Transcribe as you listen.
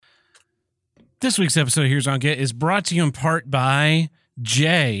This week's episode of Here's On Get is brought to you in part by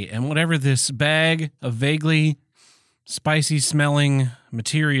Jay and whatever this bag of vaguely spicy smelling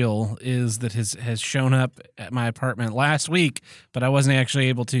material is that has shown up at my apartment last week, but I wasn't actually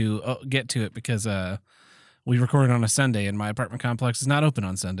able to get to it because we recorded on a Sunday and my apartment complex is not open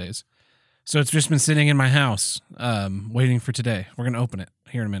on Sundays. So it's just been sitting in my house waiting for today. We're going to open it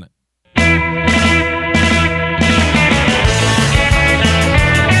here in a minute.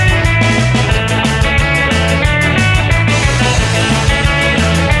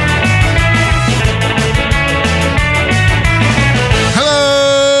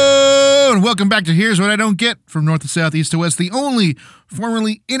 Welcome back to Here's What I Don't Get, from north to south, east to west, the only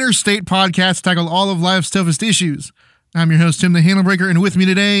formerly interstate podcast to tackle all of life's toughest issues. I'm your host, Tim the Handlebreaker, and with me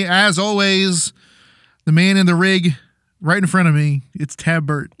today, as always, the man in the rig right in front of me, it's Tab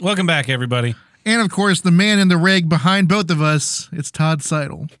Burt. Welcome back, everybody. And, of course, the man in the rig behind both of us, it's Todd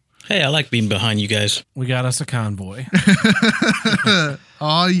Seidel. Hey, I like being behind you guys. We got us a convoy.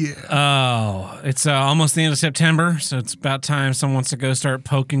 Oh, yeah. Oh, it's almost the end of September, so it's about time someone wants to go start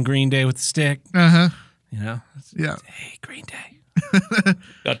poking Green Day with a stick. Uh-huh. You know? Yeah. Hey, Green Day.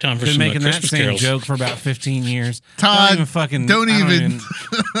 Got time for Been some making that Christmas same carols. joke for about 15 years. Todd, don't even.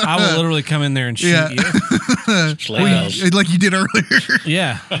 I will literally come in there and shoot you. Sleigh bells. Like you did earlier.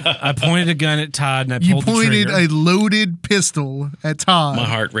 Yeah. I pointed a gun at Todd and I You pulled the pointed trigger. a loaded pistol at Todd. My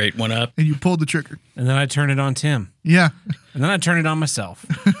heart rate went up. And you pulled the trigger. And then I turned it on Tim. Yeah. And then I turned it on myself.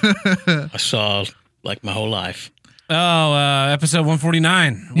 I saw like my whole life. Oh, episode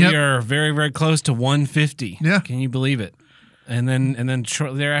 149. Yep. We are very, very close to 150. Yeah. Can you believe it? And then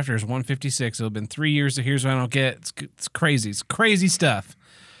shortly thereafter is 156. It'll have been 3 years of Here's What I Don't Get. It's crazy. It's crazy stuff.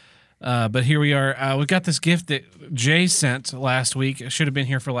 But here we are. We got this gift that Jay sent last week. It should have been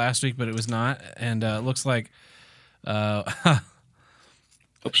here for last week, but it was not. And it looks like... Hope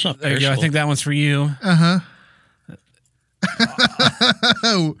it's not there you go. I perishable. think that one's for you. Uh-huh.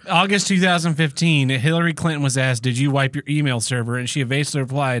 August 2015, Hillary Clinton was asked, "Did you wipe your email server?" And she evasively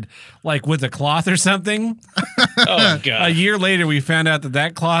replied, "Like with a cloth or something." Oh, A God. year later, we found out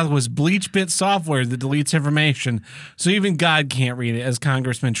that cloth was BleachBit software that deletes information, so even God can't read it, as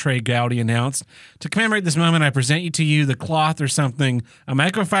Congressman Trey Gowdy announced. To commemorate this moment, I present to you the cloth or something, a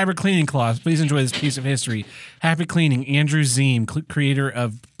microfiber cleaning cloth. Please enjoy this piece of history. Happy cleaning, Andrew Ziem, creator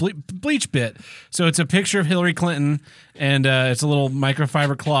of BleachBit. So it's a picture of Hillary Clinton, and it's a little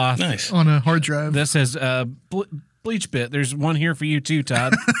microfiber cloth. Nice. On a hard drive. That says BleachBit. There's one here for you too,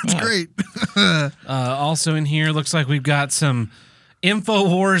 Todd. That's great. Also in here, looks like we've got some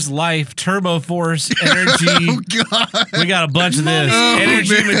InfoWars Life Turbo Force Energy. Oh, God. We got a bunch of this. Oh,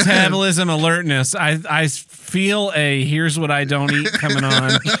 Energy, man. metabolism, alertness. I feel a here's what I don't eat coming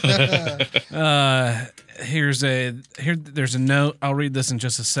on. There's a note. I'll read this in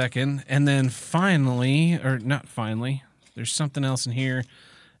just a second. And then finally, or not finally, there's something else in here.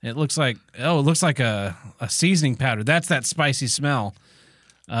 It looks like a seasoning powder. That's that spicy smell.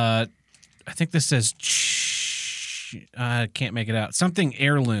 I think this says I can't make it out. Something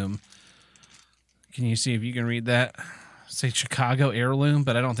heirloom. Can you see if you can read that? Say Chicago heirloom,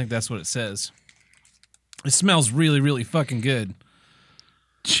 but I don't think that's what it says. It smells really, really fucking good.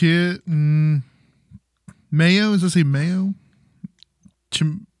 Mayo? Does it say mayo?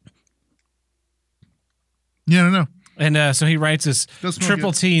 Yeah, I don't know. And so he writes this, Does smell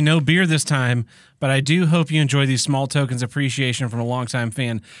Triple good. T, no beer this time, but I do hope you enjoy these small tokens of appreciation from a longtime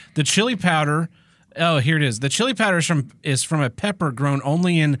fan. The chili powder, oh, here it is. The chili powder is from a pepper grown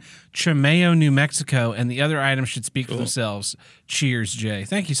only in Chimayo, New Mexico, and the other items should speak for themselves. Cheers, Jay.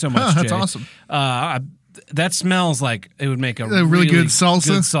 Thank you so much, That's Jay. awesome. That smells like it would make a really good salsa?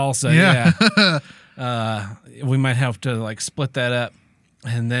 Good salsa, yeah. We might have to like split that up.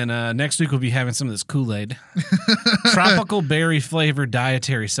 And then next week we'll be having some of this Kool-Aid. Tropical berry flavored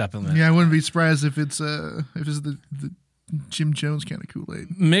dietary supplement. Yeah, I wouldn't be surprised if it's the Jim Jones kind of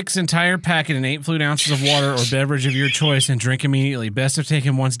Kool-Aid. Mix entire packet in 8 fluid ounces of water or beverage of your choice and drink immediately. Best if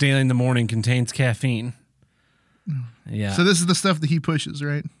taken once daily in the morning. Contains caffeine. Yeah. So this is the stuff that he pushes,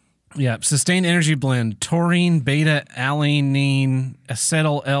 right? Yeah, sustained energy blend, taurine, beta-alanine,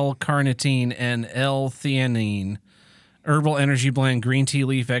 acetyl L-carnitine, and L-theanine. Herbal energy blend, green tea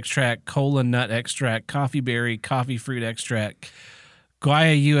leaf extract, cola nut extract, coffee berry, coffee fruit extract,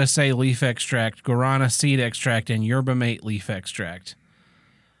 Gaia USA leaf extract, guarana seed extract, and yerba mate leaf extract.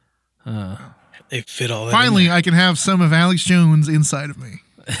 They fit all that. Finally, I can have some of Alex Jones inside of me.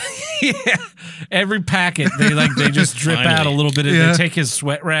 Yeah, every packet they just drip out a Finally. little bit. Yeah. They take his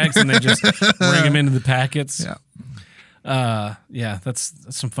sweat rags and they just bring them into the packets. Yeah. Yeah, that's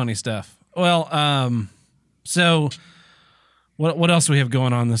some funny stuff. Well, so What else do we have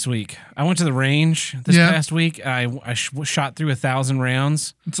going on this week? I went to the range this Yeah. past week. I shot through 1,000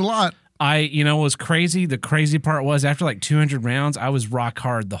 rounds. It's a lot. It was crazy. The crazy part was after like 200 rounds, I was rock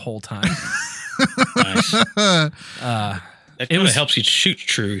hard the whole time. Nice. That kind of was- helps you shoot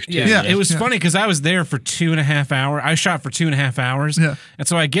true. Too, Yeah, Yeah. it was funny because I was there for 2.5 hours. I shot for 2.5 hours. Yeah. And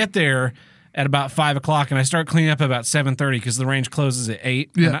so I get there at about 5 o'clock and I start cleaning up about 7:30 because the range closes at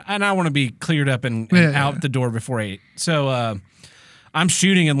 8. Yeah. And I want to be cleared up and Yeah, out yeah. the door before 8. So I'm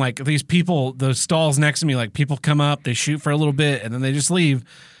shooting and like these people, those stalls next to me, like people come up, they shoot for a little bit and then they just leave.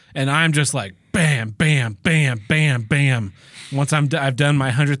 And I'm just like bam, bam, bam, bam, bam. Once I've done my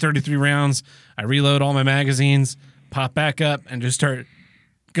 133 rounds, I reload all my magazines, pop back up, and just start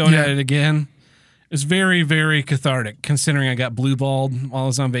going Yeah. at it again. It's very, very cathartic considering I got blue balled while I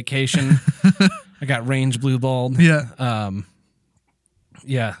was on vacation. I got range blue balled. Yeah.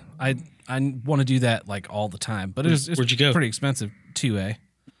 Yeah, I want to do that like all the time, but it's Where'd you go? pretty expensive. 2A.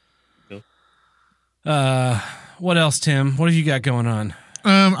 Cool. What else, Tim? What have you got going on?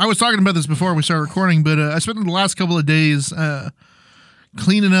 I was talking about this before we started recording, but I spent the last couple of days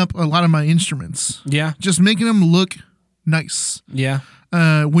cleaning up a lot of my instruments, Yeah, just making them look nice. yeah,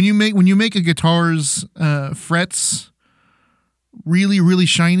 When you make a guitar's frets really really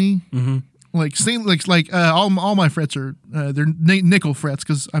shiny, like same like all my frets are they're nickel frets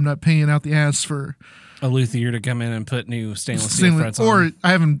because I'm not paying out the ass for a luthier to come in and put new stainless steel stainless, frets or on. I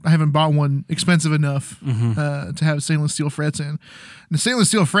haven't bought one expensive enough to have stainless steel frets in. And the stainless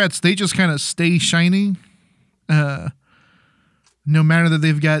steel frets, they just kind of stay shiny, no matter that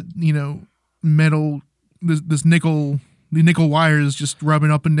they've got metal this nickel wires just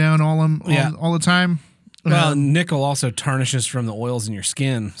rubbing up and down all the time. Well, nickel also tarnishes from the oils in your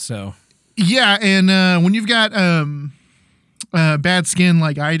skin, so Yeah, and when you've got bad skin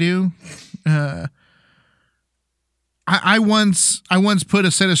like I do, I once put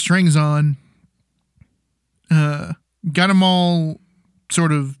a set of strings on, got them all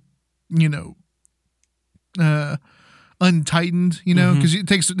sort of, untightened, because it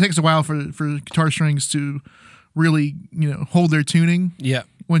takes a while for guitar strings to really, hold their tuning yeah,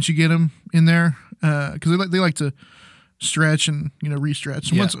 once you get them in there, because they like to stretch and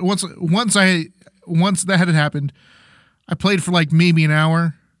re-stretch. Yeah. Once that had happened, I played for like maybe an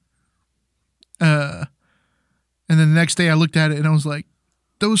hour, and then the next day I looked at it and I was like,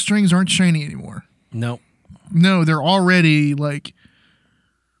 those strings aren't shiny anymore. nope. No, they're already like,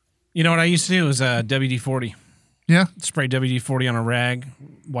 You know what I used to do was WD-40. yeah, Spray WD-40 on a rag,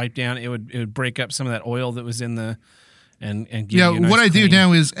 wipe down. It would break up some of that oil that was in the and give yeah. you a nice What I do clean-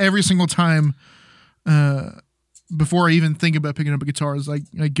 now is every single time, before I even think about picking up a guitar, is like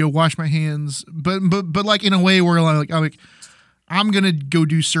I go wash my hands, but like in a way where I'm gonna go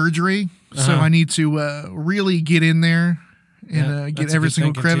do surgery, so I need to really get in there and Yeah, get that's a every good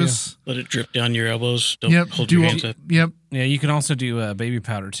single thinking, crevice. Let it drip down your elbows. Don't Yep, hold do your all- hands up. Yep, Yeah, you can also do baby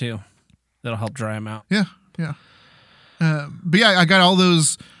powder too. That'll help dry them out. yeah. But yeah, I got all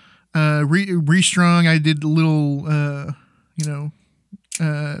those restrung. I did a little,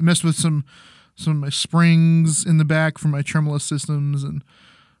 messed with some of my springs in the back for my tremolo systems, and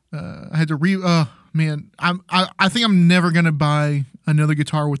I had to man, I think I'm never gonna buy another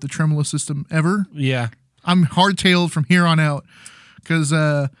guitar with the tremolo system ever. Yeah, I'm hardtailed from here on out because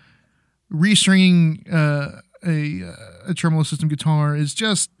restringing a tremolo system guitar is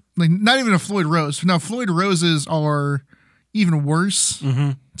just like not even a Floyd Rose. Now Floyd Roses are even worse to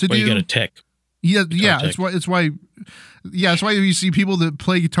Well, do. you got a tech. Yeah. tech. That's why you see people that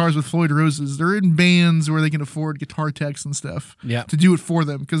play guitars with Floyd Roses. They're in bands where they can afford guitar techs and stuff. Yeah. To do it for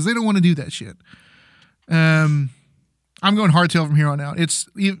them because they don't want to do that shit. I'm going hardtail from here on out. It's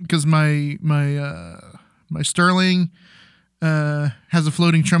because my Sterling has a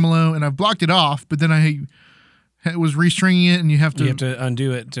floating tremolo and I've blocked it off, but then I was restringing it and you have to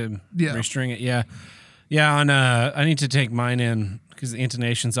undo it to Yeah. restring it. Yeah, yeah. I need to take mine in because the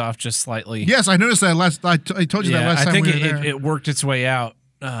intonation's off just slightly. Yes, I noticed that I told you that last time I think we were there. it worked its way out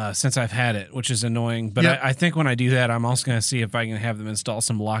since I've had it, which is annoying. But Yep. I think when I do that, I'm also going to see if I can have them install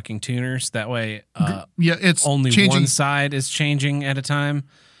some locking tuners. That way, yeah, it's only changing. one side is changing at a time,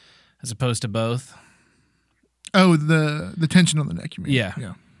 as opposed to both. Oh, the tension on the neck, you mean? Yeah.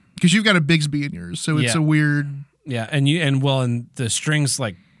 Yeah. Because you've got a Bigsby in yours, so it's Yeah. a weird. Yeah, and the strings,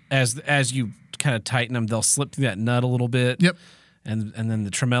 like as you kind of tighten them, they'll slip through that nut a little bit. Yep. And then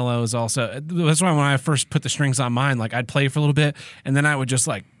the tremolo is also. That's why when I first put the strings on mine, like I'd play for a little bit, and then I would just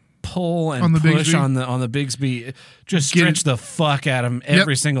like pull and On the push Bigsby? on the Bigsby, just Get stretch it. the fuck out of them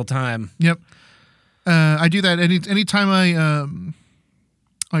every single time. Yep. I do that anytime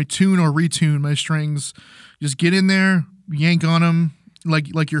I tune or retune my strings. Just get in there, yank on them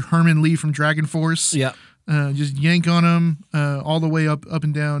like your Herman Lee from Dragon Force. Yeah. Just yank on them all the way up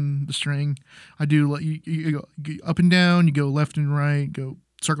and down the string. I do you go up and down, you go left and right, go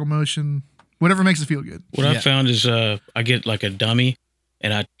circle motion, whatever makes it feel good. What I found is I get like a dummy,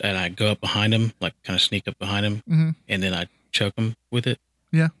 and I go up behind him, like kind of sneak up behind him, and then I choke him with it.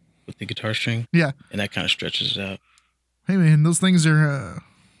 Yeah. With the guitar string. Yeah. And that kind of stretches it out. Hey man, those things are.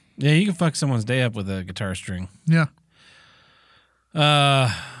 Yeah, you can fuck someone's day up with a guitar string. Yeah.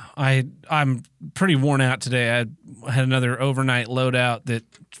 I'm pretty worn out today. I had another overnight loadout that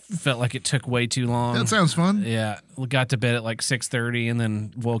felt like it took way too long. That sounds fun. Yeah, we got to bed at like 6:30 and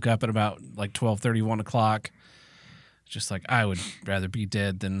then woke up at about like 12:30, 1 o'clock. Just like I would rather be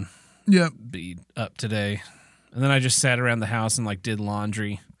dead than be up today. And then I just sat around the house and like did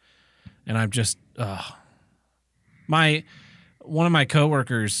laundry, and I'm just one of my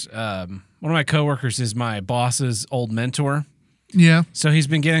coworkers is my boss's old mentor. Yeah. So he's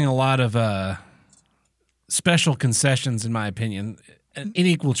been getting a lot of special concessions, in my opinion,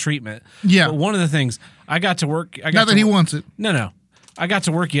 unequal treatment. Yeah. But one of the things I got to work. Not that he wants it. No. I got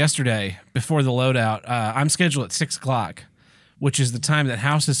to work yesterday before the loadout. I'm scheduled at 6 o'clock, which is the time that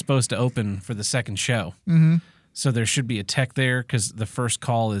house is supposed to open for the second show. Mm-hmm. So there should be a tech there because the first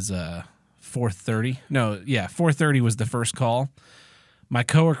call is 4:30. No, yeah, 4:30 was the first call. My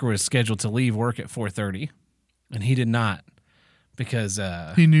coworker was scheduled to leave work at 4:30, and he did not. Because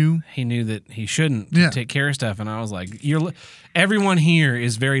he knew that he shouldn't take care of stuff, and I was like, everyone here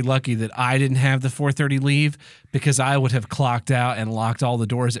is very lucky that I didn't have the 4:30 leave, because I would have clocked out and locked all the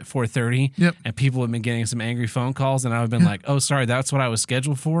doors at 4:30. Yep. And people have been getting some angry phone calls, and I would have been like, "Oh, sorry, that's what I was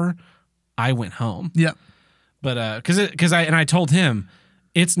scheduled for. I went home." Yep. But because I told him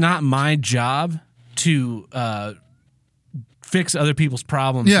it's not my job to fix other people's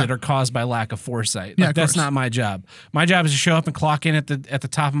problems that are caused by lack of foresight. Like, that's not my job. My job is to show up and clock in at the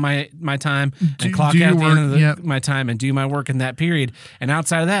top of my time and clock out at the end of my time and do my work in that period. And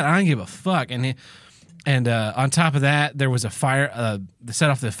outside of that, I don't give a fuck. And on top of that, there was a fire. They set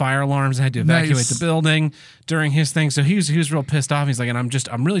off the fire alarms. I had to evacuate the building during his thing. So he was real pissed off. He's like, and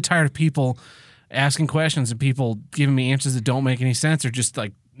I'm really tired of people asking questions and people giving me answers that don't make any sense, or just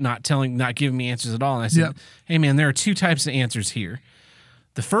like not giving me answers at all. And I said, hey man, there are two types of answers here.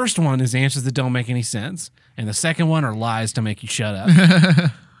 The first one is answers that don't make any sense, and the second one are lies to make you shut up.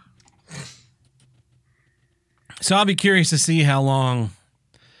 So I'll be curious to see how long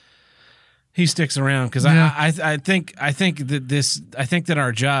he sticks around, because I think that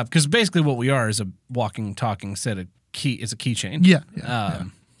our job, because basically what we are is a walking, talking set of is a keychain. Yeah.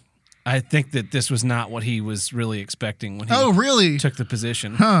 I think that this was not what he was really expecting when he really took the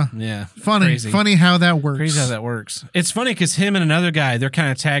position. Huh. Yeah. Funny how that works. Crazy how that works. It's funny because him and another guy, they're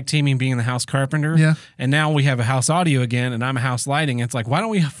kind of tag teaming being the house carpenter. Yeah. And now we have a house audio again, and I'm a house lighting. It's like, why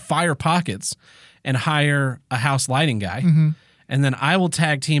don't we fire pockets and hire a house lighting guy? Mm-hmm. And then I will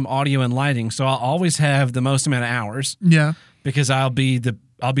tag team audio and lighting, so I'll always have the most amount of hours. Yeah. Because I'll be the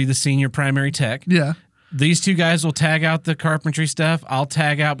senior primary tech. Yeah. These two guys will tag out the carpentry stuff. I'll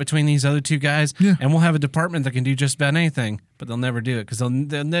tag out between these other two guys, and we'll have a department that can do just about anything. But they'll never do it because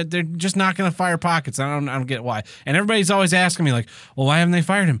they're just not going to fire pockets. I don't get why. And everybody's always asking me like, "Well, why haven't they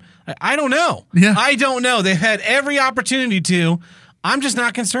fired him?" I don't know. Yeah, I don't know. They've had every opportunity to. I'm just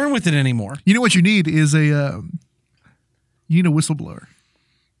not concerned with it anymore. You know what you need is a whistleblower.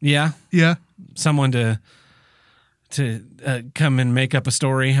 Yeah. Yeah. Someone to come and make up a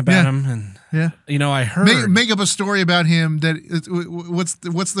story about him, and I heard make up a story about him that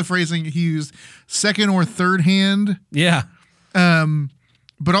what's the phrasing he used, second or third hand,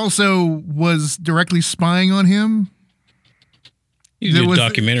 but also was directly spying on him. You did a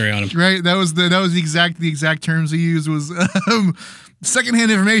documentary on him, right? That was the exact terms he used was secondhand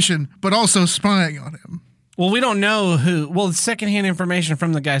information, but also spying on him. Well, we don't know who. Well, secondhand information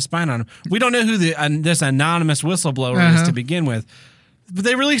from the guy spying on him. We don't know who this anonymous whistleblower is to begin with. But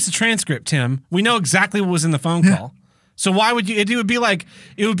they released a transcript, Tim. We know exactly what was in the phone call. So why would you? It would be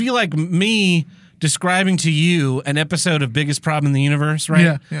like me describing to you an episode of Biggest Problem in the Universe, right?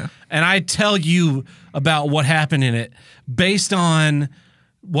 Yeah, yeah. And I tell you about what happened in it based on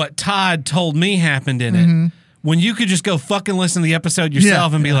what Todd told me happened in it. When you could just go fucking listen to the episode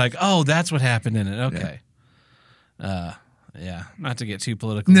yourself and be like, "Oh, that's what happened in it." Okay. Not to get too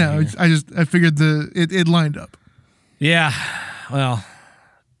political. No, I figured it lined up. Yeah. Well,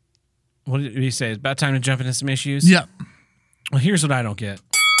 what did you say? It's about time to jump into some issues? Yeah. Well, here's what I don't get.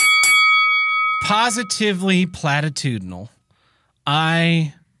 Positively platitudinal.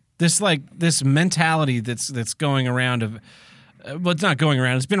 This mentality that's going around of well, it's not going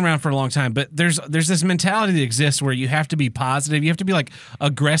around. It's been around for a long time, but there's this mentality that exists where you have to be positive. You have to be like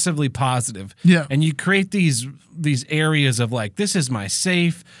aggressively positive. Yeah. And you create these areas of like, this is my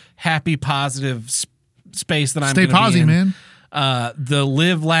safe, happy, positive space that I'm Stay gonna be posy, in. man. The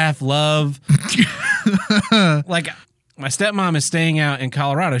live, laugh, love. Like my stepmom is staying out in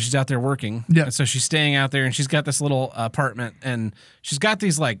Colorado. She's out there working. Yeah. And so she's staying out there and she's got this little apartment and she's got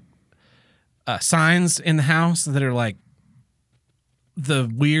these like signs in the house that are like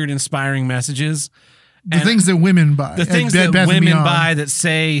the weird, inspiring messages. The things that women buy. The things that women buy that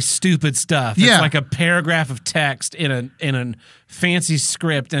say stupid stuff. Yeah. It's like a paragraph of text in a fancy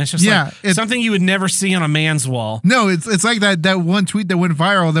script, and it's just Yeah, like it's- something you would never see on a man's wall. No, it's like that one tweet that went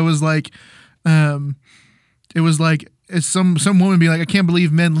viral that was like, it's some woman being like, I can't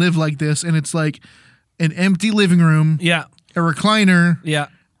believe men live like this, and it's like an empty living room, Yeah. a recliner, Yeah.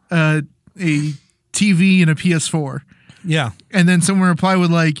 a TV, and a PS4. Yeah. And then someone replied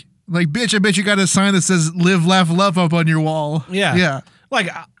with like, bitch, I bet you got a sign that says "Live, Laugh, Love" up on your wall. Yeah. Yeah. Like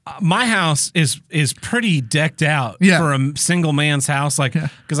my house is pretty decked out Yeah. for a single man's house. Like, Yeah.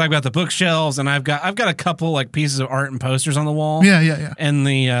 because I've got the bookshelves and I've got a couple like pieces of art and posters on the wall. Yeah. And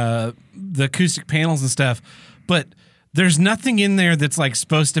the acoustic panels and stuff. But there's nothing in there that's like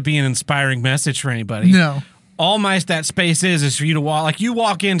supposed to be an inspiring message for anybody. No. All that space is for you to walk. Like you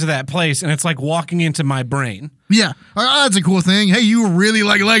walk into that place and it's like walking into my brain. Yeah. Oh, that's a cool thing. Hey, you really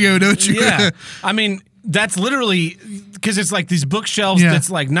like Lego, don't you? Yeah. I mean, that's literally because it's like these bookshelves Yeah.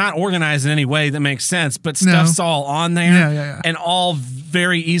 that's like not organized in any way that makes sense, but stuff's all on there Yeah. and all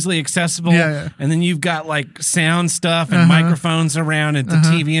very easily accessible. Yeah. And then you've got like sound stuff and microphones around and the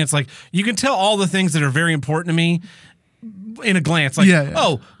TV. And it's like you can tell all the things that are very important to me in a glance. Like, Yeah.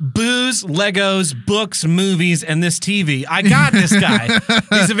 oh, booze, Legos, books, movies, and this TV. I got this guy.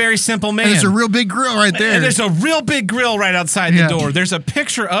 He's a very simple man. And there's a real big grill right there. And there's a real big grill right outside Yeah. the door. There's a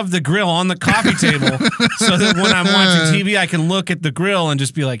picture of the grill on the coffee table so that when I'm watching TV, I can look at the grill and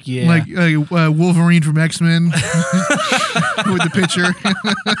just be like, yeah. Like Wolverine from X-Men with the picture.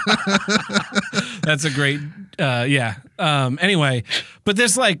 That's a great, yeah. Anyway, but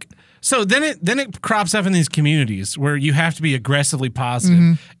there's like, so then it crops up in these communities where you have to be aggressively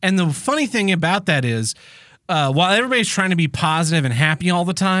positive. And the funny thing about that is, while everybody's trying to be positive and happy all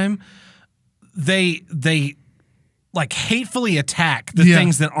the time, they like hatefully attack the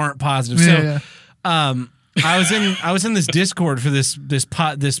things that aren't positive. Yeah, So, I was in this Discord for this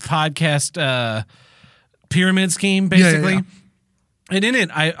podcast pyramid scheme basically, Yeah. and in it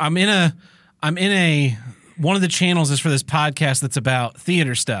I'm in a one of the channels is for this podcast that's about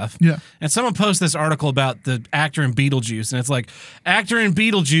theater stuff. Yeah. And someone posted this article about the actor in Beetlejuice, and it's like actor in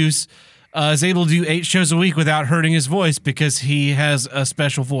Beetlejuice is able to do 8 shows a week without hurting his voice because he has a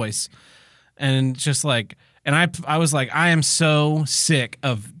special voice, and just like. And I was like, I am so sick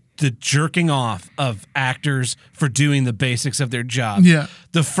of the jerking off of actors for doing the basics of their job. Yeah.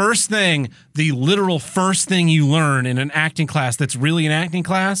 The literal first thing you learn in an acting class that's really an acting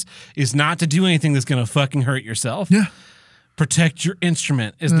class is not to do anything that's going to fucking hurt yourself. Yeah. Protect your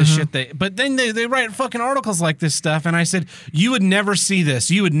instrument is the shit but then they write fucking articles like this stuff. And I said, you would never see this.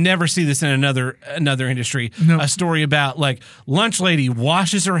 You would never see this in another industry. Nope. A story about like lunch lady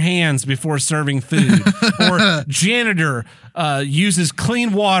washes her hands before serving food or janitor uses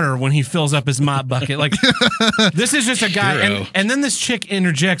clean water when he fills up his mop bucket. Like this is just a guy. Hero. And then this chick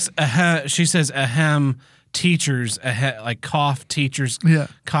interjects, she says, ahem, teachers, like cough, teachers, Yeah.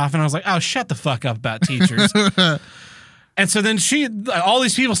 cough. And I was like, oh, shut the fuck up about teachers. And so then all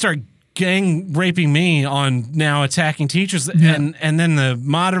these people start gang raping me on now attacking teachers. Yeah. And then the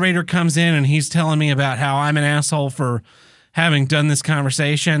moderator comes in and he's telling me about how I'm an asshole for having done this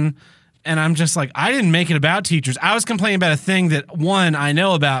conversation. And I'm just like, I didn't make it about teachers. I was complaining about a thing that, one, I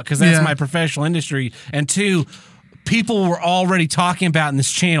know about because that's Yeah. my professional industry. And two, people were already talking about in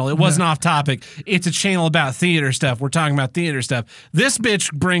this channel. It wasn't off topic. It's a channel about theater stuff. We're talking about theater stuff. This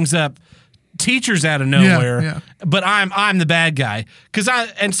bitch brings up teachers out of nowhere, yeah. but I'm the bad guy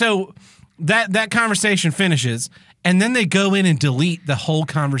so that conversation finishes, and then they go in and delete the whole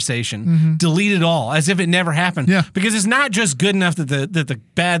conversation, delete it all as if it never happened. Yeah. Because it's not just good enough that the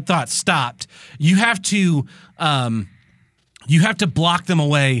bad thoughts stopped. You have to block them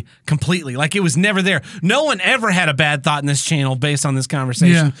away completely. Like it was never there. No one ever had a bad thought in this channel based on this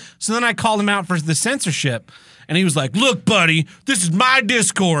conversation. Yeah. So then I called him out for the censorship. And he was like, look, buddy, this is my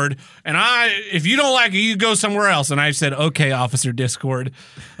Discord. And if you don't like it, you go somewhere else. And I said, okay, Officer Discord.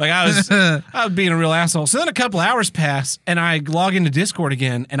 Like I was being a real asshole. So then a couple hours pass and I log into Discord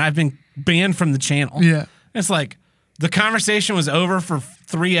again and I've been banned from the channel. Yeah. It's like the conversation was over for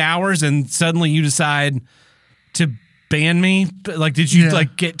 3 hours and suddenly you decide to ban me? Like, did you Yeah.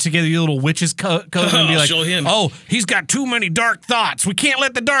 like get together your little witches code and be like, Show him. oh, he's got too many dark thoughts. We can't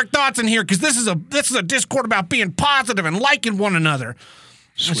let the dark thoughts in here because this is a Discord about being positive and liking one another.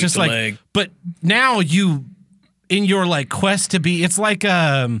 Sweep It's just the like, leg. but now you, in your like quest to be, it's like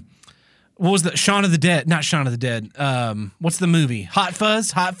what was the Shaun of the Dead? Not Shaun of the Dead. What's the movie? Hot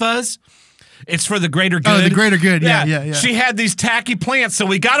Fuzz. Hot Fuzz. It's for the greater good. Oh, the greater good. Yeah. She had these tacky plants, so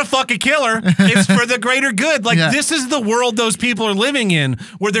we gotta fucking kill her. It's for the greater good. Like, Yeah. this is the world those people are living in,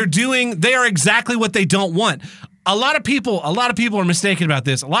 where they are exactly what they don't want. A lot of people are mistaken about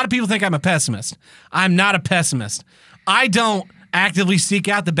this. A lot of people think I'm a pessimist. I'm not a pessimist. I don't actively seek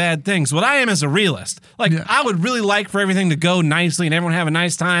out the bad things. What I am is a realist. Like, Yeah. I would really like for everything to go nicely and everyone have a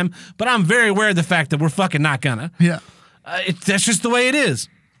nice time, but I'm very aware of the fact that we're fucking not gonna. Yeah. That's just the way it is.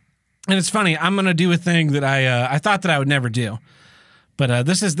 And it's funny. I'm gonna do a thing that I thought that I would never do, but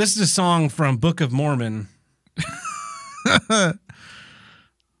this is a song from Book of Mormon.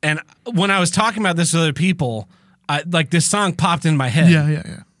 And when I was talking about this with other people, this song popped in my head.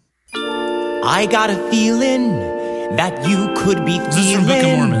 Yeah. I got a feeling that you could be This is from Book of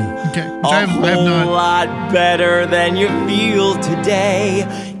feeling Mormon. Okay. Which a I have whole not. lot better than you feel today.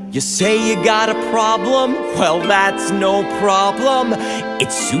 You say you got a problem? Well, that's no problem.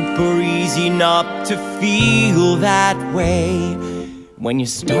 It's super easy not to feel that way. When you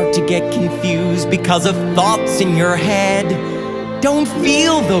start to get confused because of thoughts in your head, don't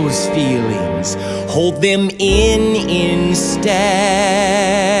feel those feelings. Hold them in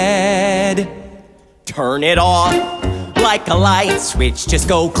instead. Turn it off like a light switch. Just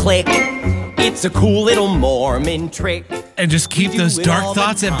go click. It's a cool little Mormon trick. And just keep Do those it dark all the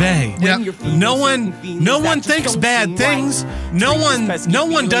thoughts at time bay. when Yep. you're feeling No certain one feelings that thinks just don't bad seem things. right. No Treat one pesky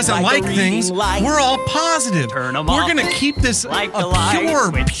doesn't feelings like a things. reading light. We're all positive. Turn 'em We're off gonna keep this like the a light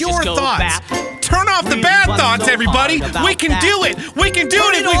switch. pure Just go thoughts. back. Turn off the We bad run thoughts, so everybody. hard about We can that. do it. We can do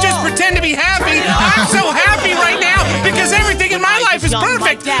Turn it if it we just off. pretend to be happy. Turn it off. I'm so happy right now because everything in my life is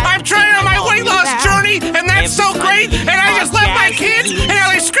perfect. I'm trying on my weight loss journey, and that's so great. And I just love my kids, and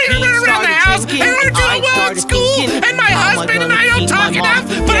I scream around the house, and I'm doing well at school, and my husband and I don't talk enough,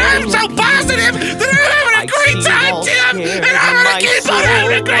 but I'm so positive that I'm having a great time, Tim, and I'm gonna keep on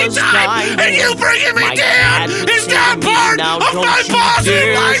having a great time, and you bringing me down is not part of my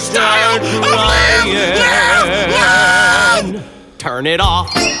positive lifestyle of live. Turn it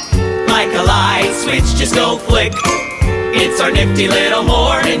off like a light switch. Just go flick. It's our nifty little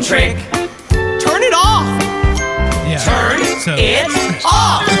morning trick. Turn it off. Yeah. Turn So- it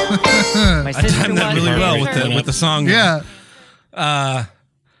off. I timed that really well with the song. Yeah.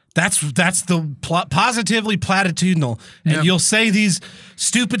 That's the positively platitudinal, and Yep. you'll say these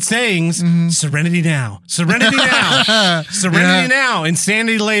stupid sayings: "Serenity now, serenity now, serenity now,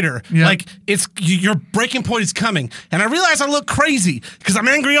 insanity later." Yep. Like your breaking point is coming, and I realize I look crazy because I'm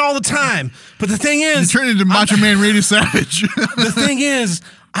angry all the time. But the thing You is, turn into Macho Man Radio Savage. the thing is,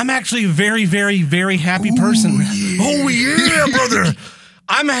 I'm actually a very, very, very happy person. Oh yeah, brother,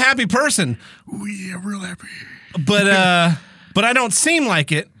 I'm a happy person. Oh, yeah, real happy. But I don't seem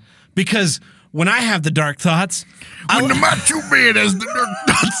like it because when I have the dark thoughts, When the Macho Man has the dark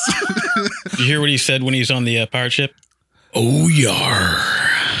thoughts. You hear what he said when he was on the pirate ship? Oh, yar.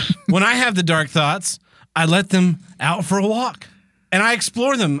 when I have the dark thoughts, I let them out for a walk and I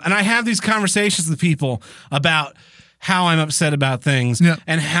explore them and I have these conversations with people about how I'm upset about things Yeah.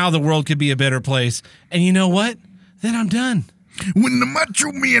 and how the world could be a better place. And you know what? Then I'm done. When the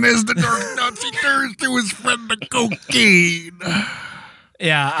Macho Man has the dark thoughts, he turns to his friend the cocaine.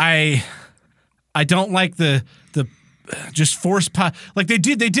 Yeah, I don't like the just forced like they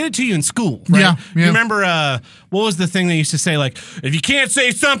did it to you in school, right? Yeah. You remember what was the thing they used to say, like, if you can't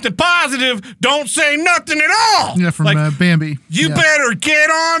say something positive, don't say nothing at all. Yeah, from like, Bambi. you Yeah. better get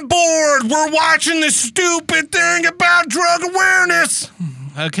on board. We're watching this stupid thing about drug awareness.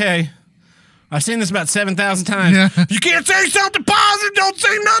 Okay. I've seen this about 7,000 times. Yeah. If you can't say something positive, don't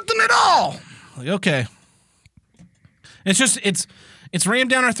say nothing at all. Like, okay. It's just it's rammed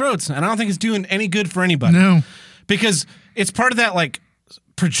down our throats, and I don't think it's doing any good for anybody. No. Because it's part of that like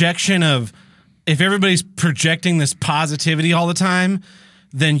projection of if everybody's projecting this positivity all the time,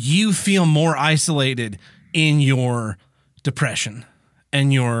 then you feel more isolated in your depression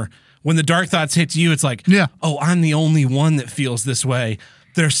and when the dark thoughts hit you, it's like, Yeah. oh, I'm the only one that feels this way.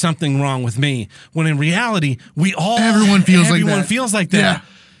 There's something wrong with me. When in reality, Everyone feels like that. feels like that. Yeah.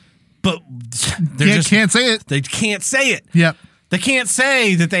 But they Can't say it. They can't say it. Yep. They can't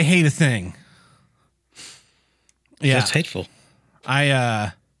say that they hate a thing. Yeah. That's hateful.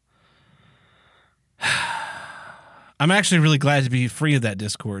 I I'm actually really glad to be free of that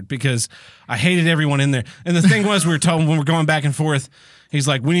Discord because I hated everyone in there. And the thing was, we were told when we're going back and forth, he's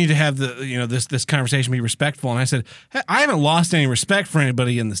like, we need to have this conversation be respectful. And I said, hey, I haven't lost any respect for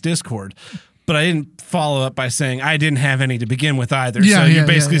anybody in this Discord, but I didn't follow up by saying I didn't have any to begin with either. So you're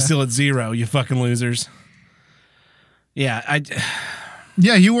basically still at 0, you fucking losers. Yeah,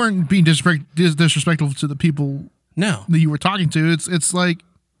 Yeah, you weren't being disrespectful to the people no. that you were talking to. It's like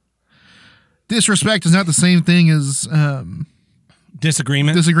disrespect is not the same thing as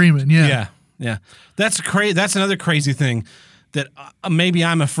disagreement. Yeah. Yeah. That's another crazy thing that maybe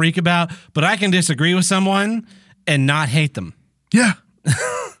I'm a freak about, but I can disagree with someone and not hate them. Yeah.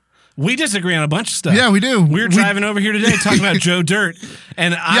 We disagree on a bunch of stuff. Yeah, we do. We were driving over here today talking about Joe Dirt,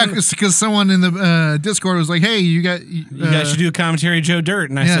 and because someone in the Discord was like, "Hey, you guys should do a commentary of Joe Dirt,"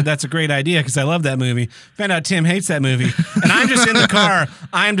 and I said that's a great idea because I love that movie. Found out Tim hates that movie, and I'm just in the car.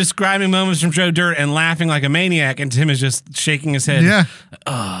 I'm describing moments from Joe Dirt and laughing like a maniac, and Tim is just shaking his head. Yeah.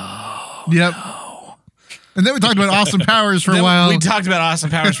 Oh. Yep. No. And then we talked about Austin Powers for a while. We talked about Austin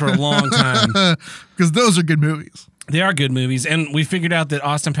Powers for a long time because those are good movies. They are good movies, and we figured out that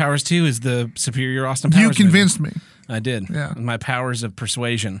Austin Powers 2 is the superior Austin Powers. You convinced me. I did. Yeah. My powers of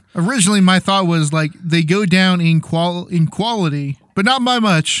persuasion. Originally, my thought was like they go down in quality, but not by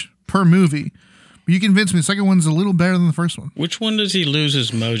much per movie. But you convinced me. The second one's a little better than the first one. Which one does he lose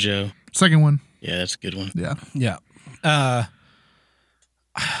his mojo? Second one. Yeah, that's a good one. Yeah. Yeah.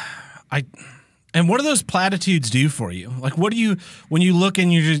 And what do those platitudes do for you? Like, what do you, when you look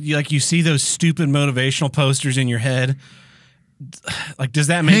and you see those stupid motivational posters in your head, like, does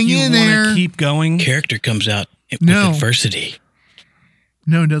that make you want to keep going? Character comes out with adversity.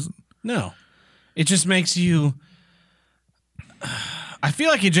 No, it doesn't. No. It just makes you, I feel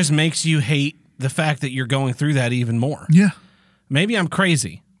like it just makes you hate the fact that you're going through that even more. Yeah. Maybe I'm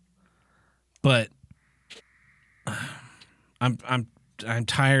crazy, but I'm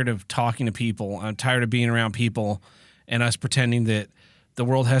tired of talking to people. I'm tired of being around people and us pretending that the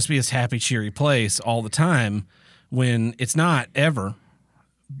world has to be this happy, cheery place all the time when it's not ever.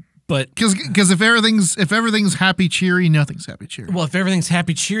 But because if everything's happy, cheery, nothing's happy, cheery. Well, if everything's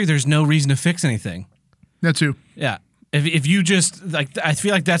happy, cheery, there's no reason to fix anything. That too. Yeah. If you just like, I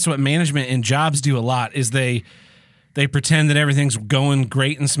feel like that's what management and jobs do a lot is they pretend that everything's going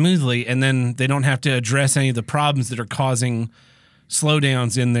great and smoothly, and then they don't have to address any of the problems that are causing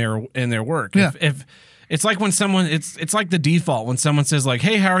slowdowns in their work. Yeah. If it's like when someone it's like the default when someone says like,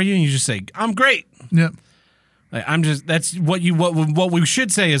 "Hey, how are you?" and you just say, "I'm great." Yep. Like, that's what we should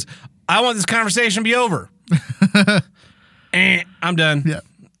say is, "I want this conversation to be over." I'm done. Yeah.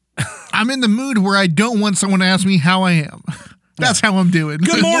 I'm in the mood where I don't want someone to ask me how I am. That's how I'm doing.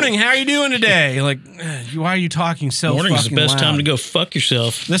 Good morning. How are you doing today? Like, why are you talking so fucking loud? Morning's the best time to go fuck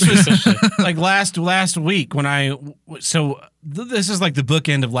yourself. This was like last week when this is like the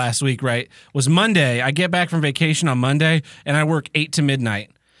bookend of last week, right? Was Monday. I get back from vacation on Monday and I work 8 to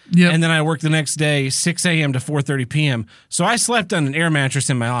midnight. Yeah. And then I work the next day 6 a.m. to 4:30 p.m. So I slept on an air mattress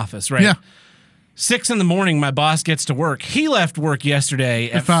in my office, right? Yeah. 6 in the morning, my boss gets to work. He left work yesterday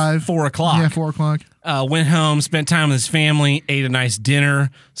at 4 o'clock. Yeah, 4 o'clock. Went home, spent time with his family, ate a nice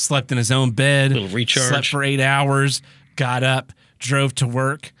dinner, slept in his own bed. Little recharge. Slept for 8 hours, got up, drove to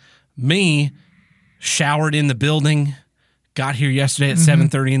work. Me, showered in the building, got here yesterday at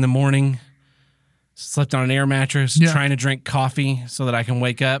 7:30 in the morning, slept on an air mattress, trying to drink coffee so that I can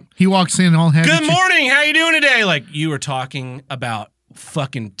wake up. He walks in all happy. Good morning, how you doing today? Like, you were talking about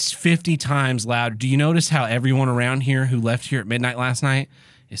fucking 50 times louder. Do you notice how everyone around here who left here at midnight last night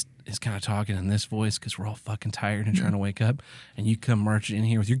is kind of talking in this voice because we're all fucking tired and trying to wake up, and you come marching in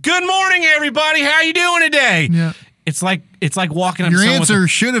here with your "Good morning, everybody. How you doing today?" Yeah. It's like walking up. Your to someone answer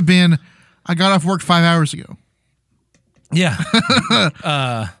should have been, "I got off work 5 hours ago." Yeah.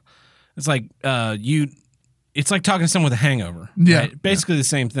 It's like It's like talking to someone with a hangover. Yeah. Right? Basically the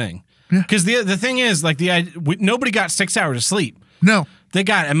same thing. Yeah. Because the thing is, like nobody got 6 hours of sleep. No. They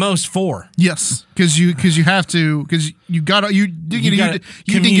got at most 4. Yes, because you have to, because you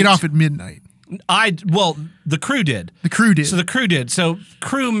didn't get off at midnight. The crew did. The crew did. So the crew did. So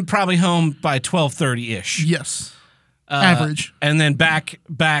crew probably home by 12:30-ish. Yes. Average. And then back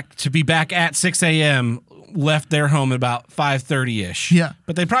at 6 a.m. left their home at about 5:30-ish. Yeah.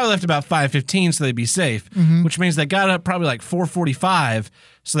 But they probably left about 5:15 so they'd be safe, which means they got up probably like 4:45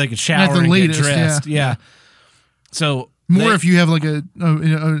 so they could shower and get dressed. Yeah. So if you have like like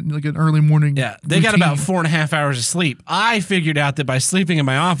an early morning. Yeah, they routine. got about 4.5 hours of sleep. I figured out that by sleeping in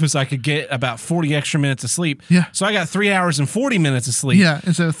my office, I could get about 40 extra minutes of sleep. Yeah. So I got 3 hours and 40 minutes of sleep. Yeah,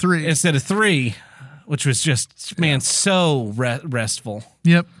 instead of 3. Which was just, man, so restful.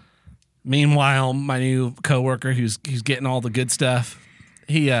 Yep. Meanwhile, my new coworker, who's getting all the good stuff,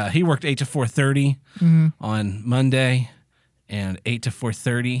 he worked 8 to 4:30 on Monday, and 8 to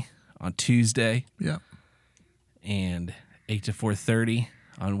 4:30 on Tuesday, Yeah. and 8 to 4:30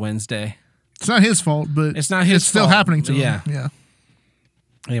 on Wednesday. It's not his fault, but It's not his it's still fault. happening to Yeah. him. Yeah.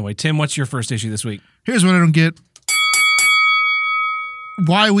 Anyway, Tim, what's your first issue this week? Here's what I don't get.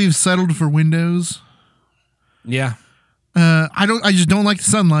 Why we've settled for Windows. Yeah. I just don't like the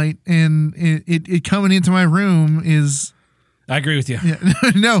sunlight, and it coming into my room is I agree with you.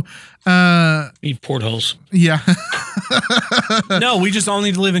 yeah. No. Need portholes. Yeah. No, we just all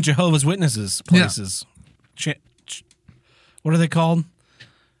need to live in Jehovah's Witnesses places. What are they called?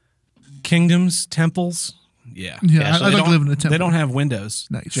 Kingdoms, temples. Yeah. Yeah. so I they like don't- living in a temple. They don't have windows.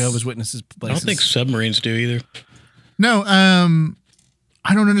 Nice. Jehovah's Witnesses I places. don't think submarines do either. No.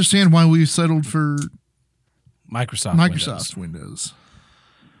 I don't understand why we've settled for Microsoft Windows.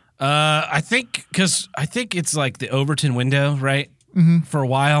 I think it's like the Overton window, right? Mm-hmm. For a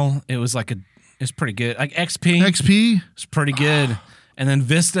while, it was it's pretty good. Like XP, XP. was pretty good, and then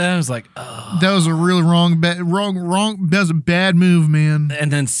Vista was like, oh. That was a really wrong. That was a bad move, man. And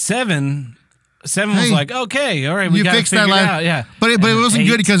then 7 was Hey, like, okay, all right, we You got it fixed that figured last, out, yeah. But it And wasn't 8,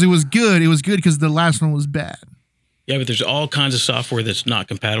 good because it was good. It was good because the last one was bad. Yeah, but there's all kinds of software that's not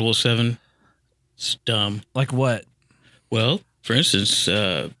compatible with 7. It's dumb. like what? Well, for instance,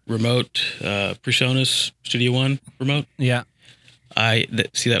 remote PreSonus Studio One remote. Yeah,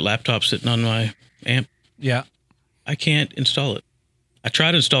 See that laptop sitting on my amp? yeah. I can't install it. I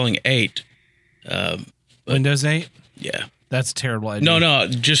tried installing 8. Windows 8. Yeah. That's a terrible idea. No,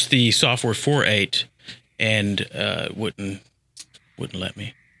 just the software for 8, and wouldn't let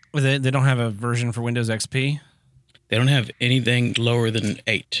me. They don't have a version for Windows XP. They don't have anything lower than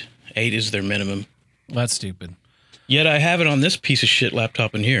 8. 8 is their minimum. That's stupid. Yet I have it on this piece of shit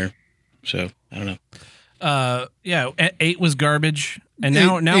laptop in here. So I don't know. Yeah, 8 was garbage, and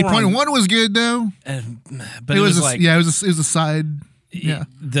now 8.1 was good though. but it was a, like yeah, it was a side. Yeah,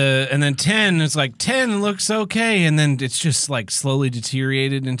 and then 10 is like 10 looks okay, and then it's just like slowly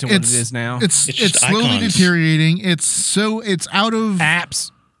deteriorated into what it is now. It's just slowly icons. deteriorating. It's out of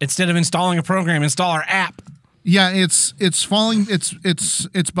Apps. Instead of installing a program, install our app. yeah. It's falling.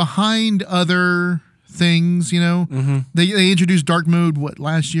 It's behind other things. You know, they introduced dark mode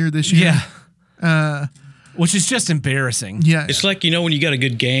last year, this year. Yeah. Which is just embarrassing. Yeah, It's like, when you got a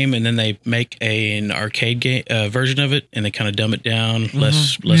good game and then they make an arcade game version of it and they kind of dumb it down,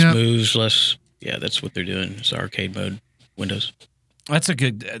 less Yeah. moves, less. Yeah, that's what they're doing. It's arcade mode Windows. That's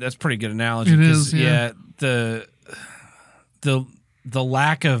pretty good analogy. It 'cause, is, yeah. The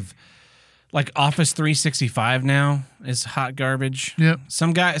lack of like Office 365 now is hot garbage. Yep.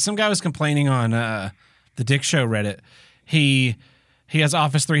 Some guy was complaining on the Dick Show Reddit. He has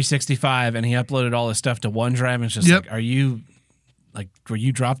Office 365 and he uploaded all his stuff to OneDrive, and it's just Yep. like, were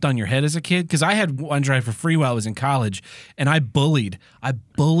you dropped on your head as a kid? Because I had OneDrive for free while I was in college, and I bullied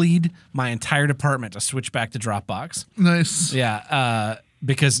my entire department to switch back to Dropbox. nice. Yeah,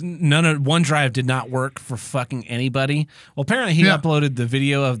 because OneDrive did not work for fucking anybody. Well, apparently he Yeah. uploaded the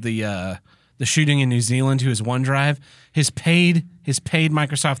video of the shooting in New Zealand to his OneDrive. His paid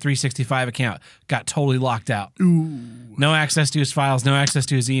Microsoft 365 account got totally locked out. Ooh, No access to his files, no access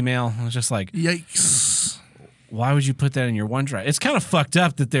to his email. It was just like, yikes. why would you put that in your OneDrive? It's kind of fucked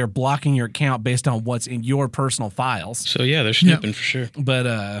up that they're blocking your account based on what's in your personal files. So yeah, they're snooping for sure.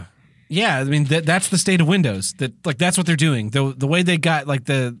 But yeah, I mean that's the state of Windows. That's what they're doing. The way they got like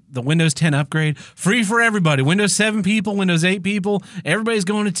the Windows 10 upgrade free for everybody. Windows 7 people, Windows 8 people, everybody's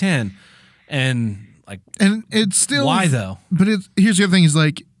going to 10. And And it's still why though? But here's the other thing: is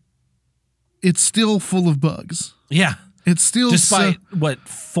like it's still full of bugs. Yeah. It's still Despite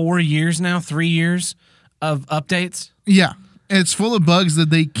 4 years now, 3 years of updates. yeah, it's full of bugs that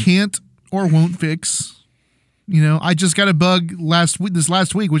they can't or won't fix. I just got a bug this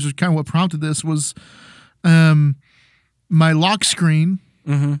last week, which is kind of what prompted this, was my lock screen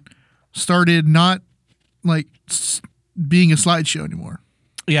started not like being a slideshow anymore.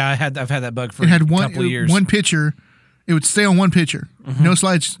 Yeah, I've had that bug for It had a couple of years. one picture. It would stay on one picture. No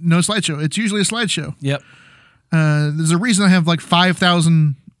slideshow. It's usually a slideshow. Yep. There's a reason I have like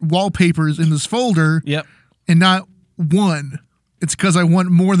 5,000 wallpapers in this folder. Yep. And not one. It's because I want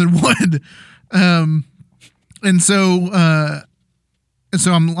more than one. And so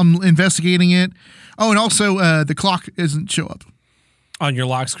I'm investigating it. Oh, and also the clock doesn't show up On your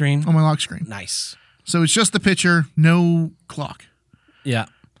lock screen. on my lock screen. Nice. So it's just the picture, no clock. Yeah.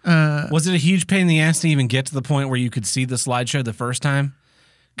 Was it a huge pain in the ass to even get to the point where you could see the slideshow the first time?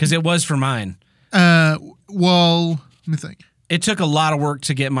 Because it was for mine. Well, let me think. it took a lot of work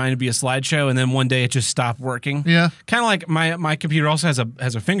to get mine to be a slideshow, and then one day it just stopped working. Yeah. Kind of like my computer also has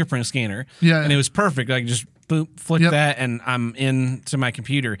a fingerprint scanner. Yeah. And it was perfect. I could just boop, flick that, and I'm into my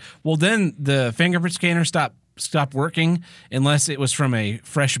computer. Well, then the fingerprint scanner stopped working unless it was from a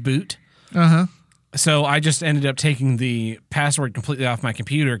fresh boot. Uh-huh. So I just ended up taking the password completely off my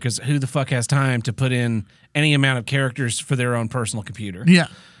computer because who the fuck has time to put in any amount of characters for their own personal computer? Yeah.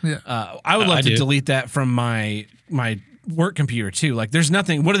 Yeah. I would love I to do. delete that from my work computer too. Like, there's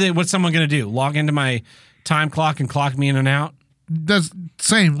nothing. What's someone going to do? Log into my time clock and clock me in and out? That's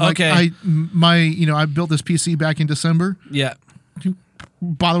same. Like Okay. I built this PC back in December. Yeah.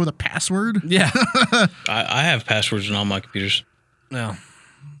 Bother with a password? Yeah. I have passwords on all my computers. No.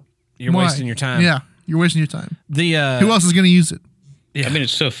 You're Why? wasting your time. Yeah, you're wasting your time. The Who else is going to use it? Yeah. I mean,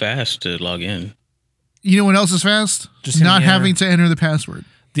 it's so fast to log in. You know what else is fast? Just hitting not enter. having to enter the password.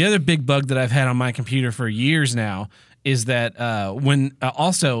 The other big bug that I've had on my computer for years now is that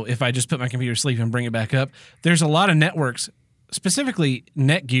also if I just put my computer to sleep and bring it back up, there's a lot of networks, specifically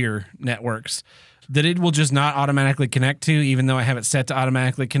Netgear networks, that it will just not automatically connect to, even though I have it set to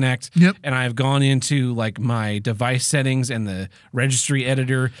automatically connect. Yep. And I've gone into like my device settings and the registry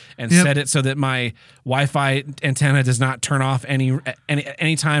editor and Yep. set it so that my Wi-Fi antenna does not turn off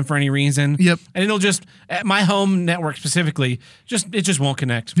any time for any reason. Yep. And it'll just at my home network specifically, it just won't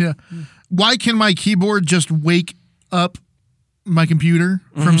connect. Yeah. Why can my keyboard just wake up my computer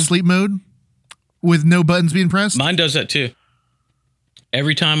from sleep mode with no buttons being pressed? Mine does that too.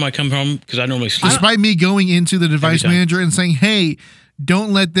 Every time I come home, because I normally sleep. Despite me going into the device time. manager and saying, "Hey,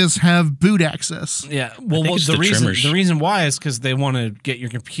 don't let this have boot access." Yeah, well, think it's the the reason trimmers. why is because they want to get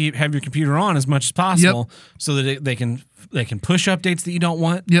have your computer on as much as possible, so that they can push updates that you don't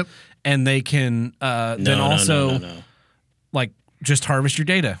want. Yep. And they can then No. also like just harvest your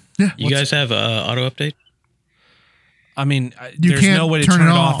data. Yeah. You guys have auto update? I mean, You there's can't no way to turn turn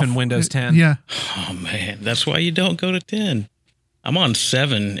it it off off in Windows 10. Yeah. Oh man, that's why you don't go to 10. I'm on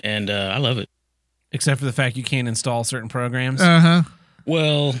 7 and I love it. Except for the fact you can't install certain programs. Uh-huh.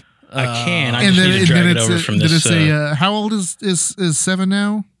 Well, I can. I And just need to drag it it's over from this. how old is 7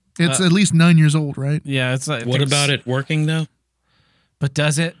 now? It's at least 9 years old, right? Yeah, it's like. what about it working though? But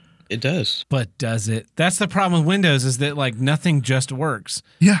does it? It does. But does it? That's the problem with Windows is that like nothing just works.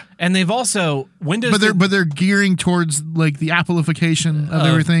 Yeah. And they've also Windows. But they're gearing towards like the Appleification of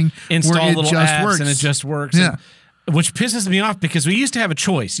everything, install where it little just apps works. and it just works. Yeah. Which pisses me off because we used to have a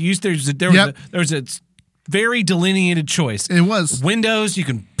choice. There was a very delineated choice. It was. Windows, you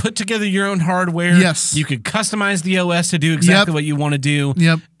can put together your own hardware. Yes. You could customize the OS to do exactly Yep. what you want to do.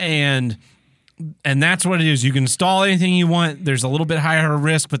 Yep. And that's what it is. You can install anything you want. There's a little bit higher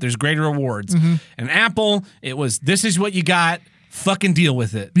risk, but there's greater rewards. Mm-hmm. And Apple, it was this is what you got. Fucking deal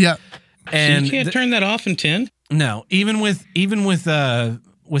with it. Yeah. And you can't turn that off in 10? no, even with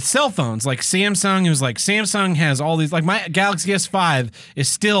cell phones like Samsung, it was like Samsung has all these, like my Galaxy S5 is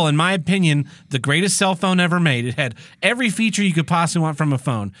still, in my opinion, the greatest cell phone ever made. It had every feature you could possibly want from a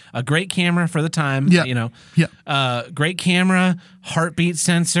phone. A great camera for the time, Yeah. Yeah. Great camera, heartbeat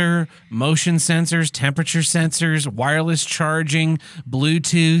sensor, motion sensors, temperature sensors, wireless charging,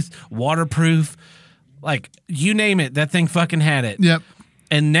 Bluetooth, waterproof, like you name it, that thing fucking had it. Yep.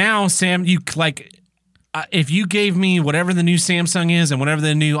 And now, Sam, you like, if you gave me whatever the new Samsung is and whatever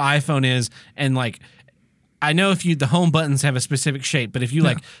the new iPhone is, and like, I know the home buttons have a specific shape, but if you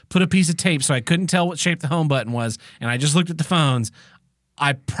like put a piece of tape so I couldn't tell what shape the home button was, and I just looked at the phones,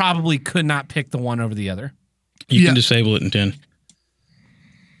 I probably could not pick the one over the other. You Yeah. can disable it in 10.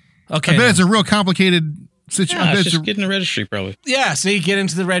 Okay. I bet it's a real complicated situation. Yeah, it's just getting the registry probably. Yeah, so you get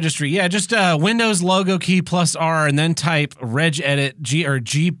into the registry. Yeah, just Windows logo key plus R and then type regedit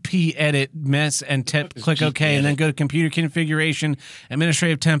GP edit mess and click OK and then go to computer configuration,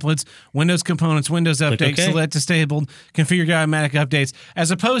 administrative templates, Windows components, Windows update, OK. select disabled, configure automatic updates,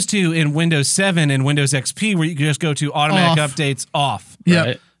 as opposed to in Windows 7 and Windows XP where you can just go to automatic Off. updates off. Yeah.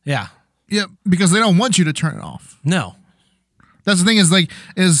 Right? Yeah. Yeah. Because they don't want you to turn it off. No. That's the thing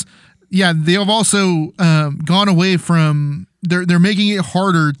they have also gone away from they're making it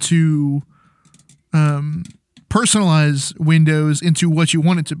harder to personalize Windows into what you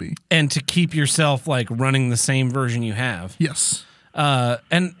want it to be. And to keep yourself like running the same version you have. Yes.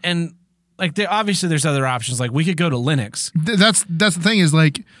 And like obviously there's other options. Like we could go to Linux. That's the thing is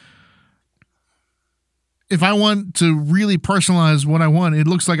like if I want to really personalize what I want, it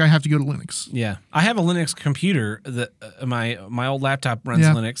looks like I have to go to Linux. Yeah, I have a Linux computer that my old laptop runs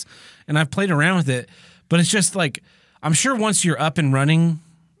Yeah. Linux, and I've played around with it. But it's just like I'm sure once you're up and running,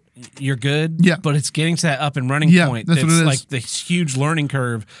 you're good. Yeah. But it's getting to that up and running Yeah, point. that's what it is. Like this huge learning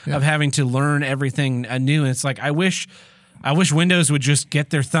curve Yeah. of having to learn everything anew. And it's like I wish I wish Windows would just get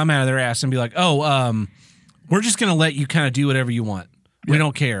their thumb out of their ass and be like, oh, we're just going to let you kind of do whatever you want. We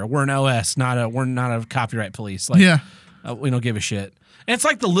don't care. We're an OS, we're not a copyright police. Like, we don't give a shit. And it's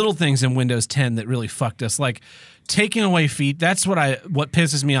like the little things in Windows 10 that really fucked us. Like taking away that's what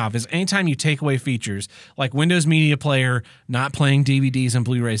pisses me off is anytime you take away features like Windows Media Player not playing DVDs and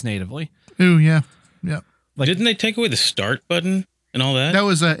Blu-rays natively. Ooh, yeah. Yeah. Like, didn't they take away the start button and all that? That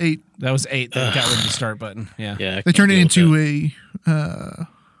was 8. That was 8 that got rid of the start button. Yeah. Yeah. They turned it into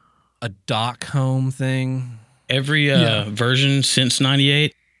a dock home thing. Every version since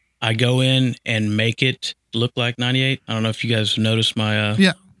 98, I go in and make it look like 98. I don't know if you guys noticed my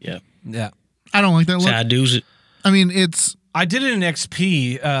Yeah. I don't like that look. So I do it. I mean, it's I did it in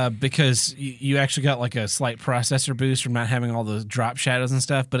XP because you actually got like a slight processor boost from not having all the drop shadows and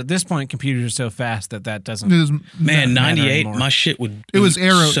stuff. But at this point, computers are so fast that doesn't. Man, 98, my shit would. It was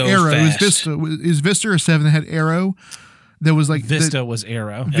Arrow. So Arrow. fast. It was Vista. It was Vista or 7 that had Arrow. That was like Vista was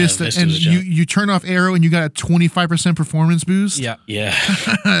Arrow. Vista, Vista and was you turn off Arrow and you got a 25% performance boost. Yeah. Yeah.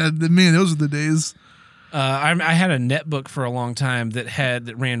 Man, those are the days. I had a netbook for a long time that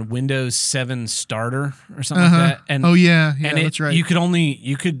ran Windows 7 Starter or something like that. And that's right. You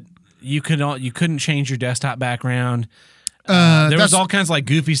couldn't change your desktop background. There was all kinds of like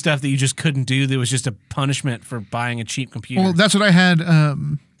goofy stuff that you just couldn't do. That was just a punishment for buying a cheap computer. Well, that's what I had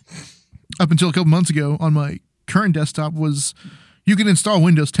up until a couple months ago on my current desktop was you can install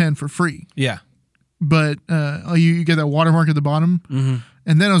Windows 10 for free. Yeah. But you get that watermark at the bottom. Mm-hmm.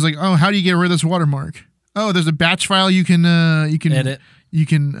 And then I was like, oh, how do you get rid of this watermark? Oh, there's a batch file you can edit. You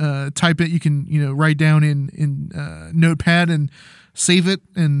can type it. You can write down in Notepad and save it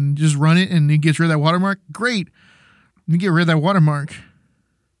and just run it, and it gets rid of that watermark. Great, let me get rid of that watermark.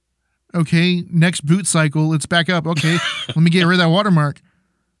 Okay, next boot cycle, it's back up. Okay, let me get rid of that watermark.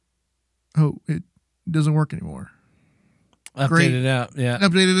 Oh, it doesn't work anymore. Updated it out. Yeah,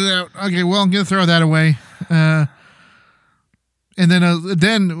 updated it out. Okay, well, I'm gonna throw that away. And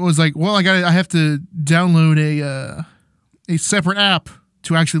then it was like, well, I have to download a separate app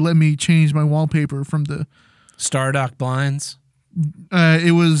to actually let me change my wallpaper from the Stardock blinds.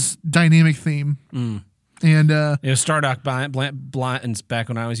 It was dynamic theme, and it was Stardock blinds back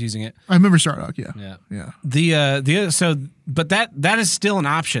when I was using it. I remember Stardock. Yeah. But that is still an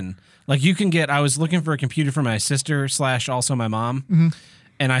option. Like you can get. I was looking for a computer for my sister / also my mom,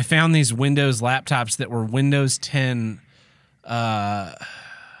 and I found these Windows laptops that were Windows 10. I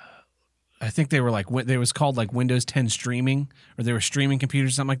think they were they was called like Windows 10 streaming, or they were streaming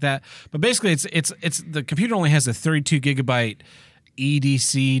computers, something like that. But basically, it's the computer only has a 32 gigabyte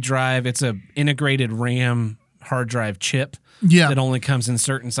EDC drive. It's a integrated RAM hard drive chip that only comes in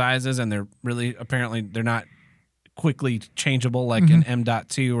certain sizes, and they're really apparently they're not quickly changeable like an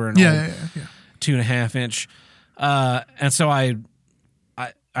M.2 or an old 2.5 inch. And so I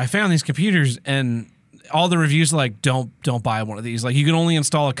found these computers and. All the reviews are like, don't buy one of these. Like you can only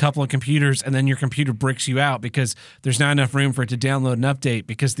install a couple of computers and then your computer bricks you out because there's not enough room for it to download and update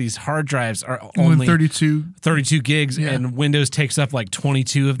because these hard drives are only 32 gigs and Windows takes up like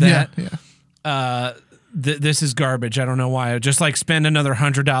 22 of that. This is garbage. I don't know why. Just like spend another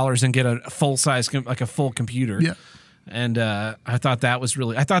 $100 and get a full size, like a full computer. Yeah. And I thought that was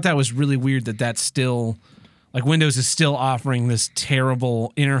really weird that's still like Windows is still offering this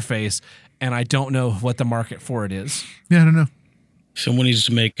terrible interface. And I don't know what the market for it is. Yeah, I don't know. Someone needs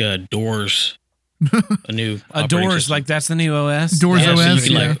to make Doors a new Doors system. Like that's the new OS. Doors OS.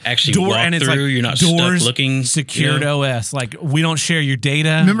 So you can actually walk and it's through. You're not Doors stuck looking. Secured OS. Like we don't share your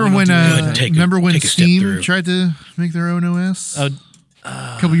data. Remember when Steam tried to make their own OS? A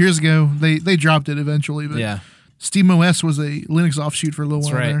couple years ago, they dropped it eventually. But Steam OS was a Linux offshoot for a little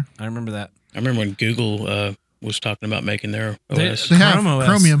while there. I remember that. I remember when Google was talking about making their OS. They have Chrome OS.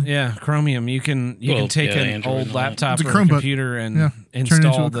 Chromium. Yeah, Chromium. You can take an old laptop or a computer and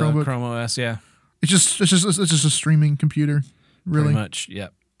install the Chrome OS. Yeah, it's just a streaming computer. Really, pretty much.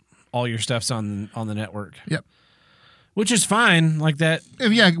 Yep. All your stuff's on the network. Yep. Which is fine, like that.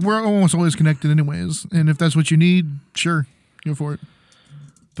 Yeah, we're almost always connected anyways, and if that's what you need, sure, go for it.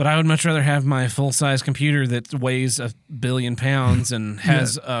 But I would much rather have my full-size computer that weighs 1 billion pounds and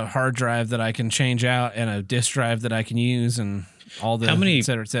has a hard drive that I can change out and a disk drive that I can use and all the et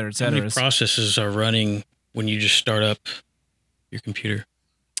cetera, et cetera, et cetera. How many processes are running when you just start up your computer?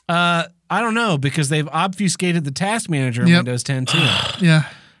 I don't know because they've obfuscated the task manager in Windows 10 too.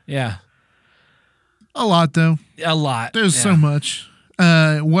 Yeah. A lot though. A lot. There's so much.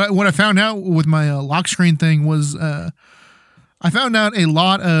 What I found out with my lock screen thing was I found out a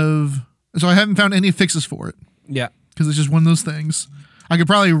lot of, so I haven't found any fixes for it. Yeah, because it's just one of those things. I could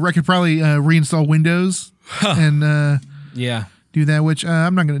probably reinstall Windows and do that, which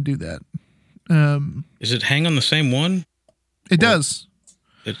I'm not going to do that. Does it hang on the same one? It does.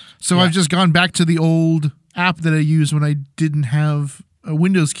 So I've just gone back to the old app that I used when I didn't have a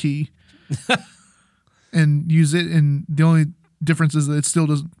Windows key and use it. And the only difference is that it still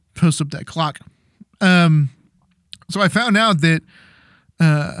doesn't post up that clock. So I found out that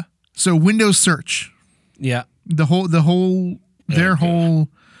so Windows Search, Yeah. their whole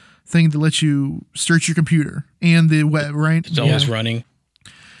thing that lets you search your computer and the web, right? It's always running.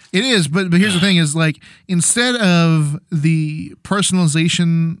 It is, but here's the thing: is like instead of the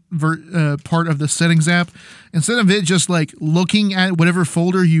personalization part of the settings app, instead of it just like looking at whatever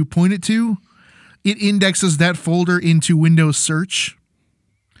folder you point it to, it indexes that folder into Windows Search,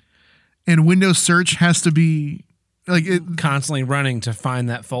 and Windows Search has to be like Constantly running to find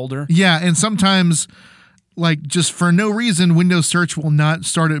that folder. Yeah, and sometimes like just for no reason, Windows Search will not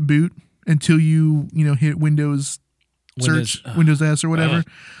start at boot until you hit Windows Search, Windows S or whatever.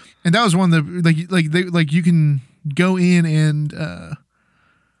 And that was one of the you can go in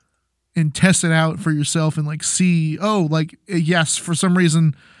and test it out for yourself and like see, yes, for some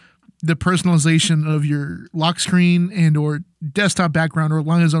reason the personalization of your lock screen and or desktop background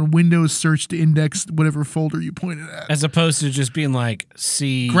relies on Windows Search to index whatever folder you pointed at. As opposed to just being like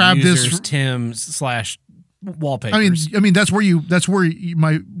C grab users this Tim/wallpapers. I mean that's where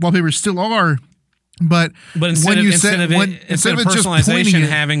my wallpapers still are. But instead when of personalization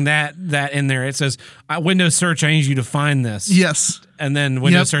just having that in there, it says Windows Search, I need you to find this. Yes. And then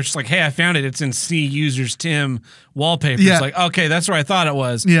Windows Search is like, hey, I found it. It's in C users Tim wallpapers. Yeah. Like, okay, that's where I thought it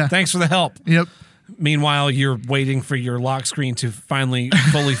was. Yeah. Thanks for the help. Yep. Meanwhile, you're waiting for your lock screen to finally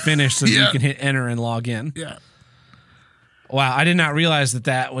fully finish so that you can hit enter and log in. Yeah. Wow, I did not realize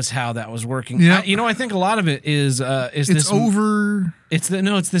that was how that was working. Yeah. I think a lot of it is it's this over. It's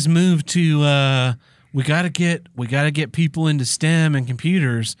this move to we gotta get people into STEM and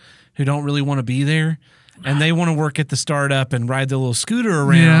computers who don't really want to be there, and they want to work at the startup and ride the little scooter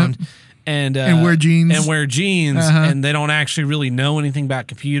around and wear jeans and they don't actually really know anything about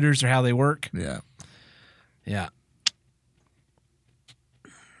computers or how they work. Yeah.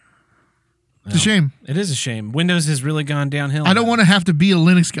 It's a shame. It is a shame. Windows has really gone downhill. I don't want to have to be a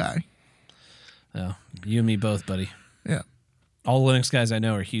Linux guy. Oh, you and me both, buddy. Yeah. All Linux guys I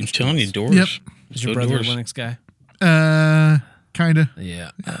know are huge. I'm telling you, Doors. Yep. Is your brother a Linux guy? Kinda. Yeah.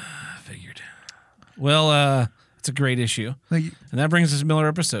 Figured. Well, it's a great issue. Thank you. And that brings us to Miller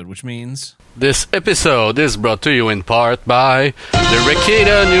episode, which means this episode is brought to you in part by the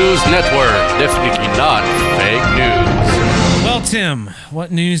Ricada News Network. Definitely not fake news. Well, Tim,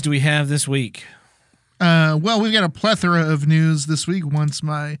 what news do we have this week? Well, we've got a plethora of news this week once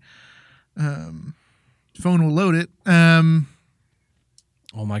my phone will load it. Oh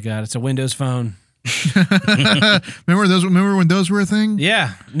my God, it's a Windows phone. Remember when those were a thing?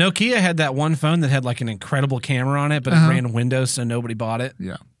 Yeah. Nokia had that one phone that had like an incredible camera on it, but it ran Windows, so nobody bought it.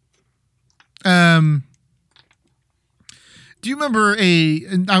 Yeah. Do you remember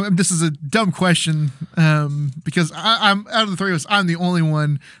this is a dumb question, because I'm out of the three of us, I'm the only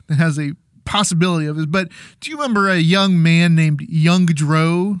one that has a possibility of it. But do you remember a young man named Young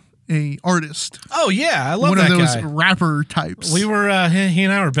Dro, a artist? Oh yeah, I love one that of those guy. rapper types. We were he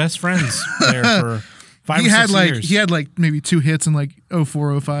and I were best friends there for 5 or 6 years. He had like maybe 2 hits in like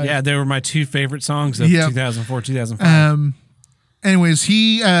 04, 05. Yeah, they were my 2 favorite songs of 2004, 2005. Anyways,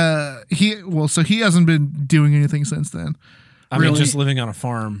 he hasn't been doing anything since then. I mean, just living on a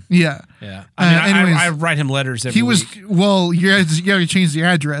farm. Yeah. Yeah. I mean, I write him letters every week. Well, you got to change the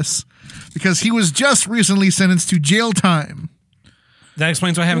address because he was just recently sentenced to jail time. That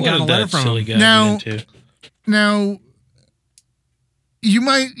explains why I haven't gotten a letter from him. Now, you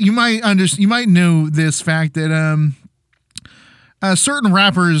might know this fact that certain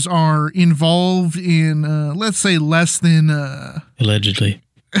rappers are involved in let's say less than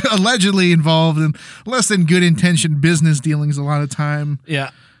allegedly involved in less than good intentioned business dealings a lot of time. Yeah.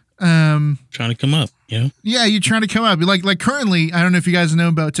 Trying to come up, you know? Yeah, you're trying to come up. Like currently, I don't know if you guys know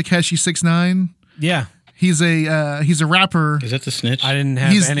about Tekashi 6ix9ine. Yeah. He's a rapper. Is that the snitch? I didn't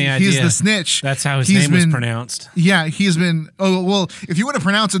have any idea. He's the snitch. That's how his name was pronounced. Yeah, he's been. Oh well, if you want to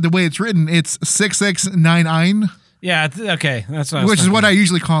pronounce it the way it's written, it's 6ix9ine. Yeah. Okay, that's what. Which is what I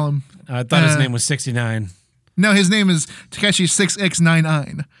usually call him. I thought his name was 69. No, his name is Tekashi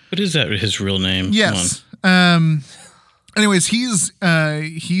 6ix9ine. What is that? His real name? Yes. Anyways, he's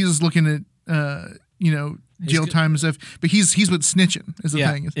looking at jail time and stuff, but he's with snitching is the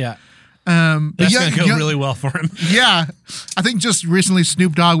thing. Yeah. That's gonna go really well for him. Yeah, I think just recently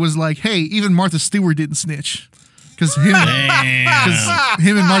Snoop Dogg was like, "Hey, even Martha Stewart didn't snitch," because him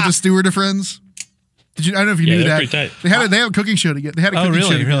and Martha Stewart are friends. Did you? I don't know if you knew they're that. pretty tight. They have a cooking show together. They had a Oh, cooking show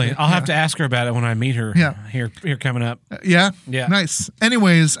really? together. Really? I'll have to ask her about it when I meet her. Yeah. Here coming up. Yeah. Yeah. Nice.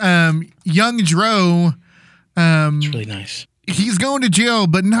 Anyways, young Dro, It's really nice. he's going to jail,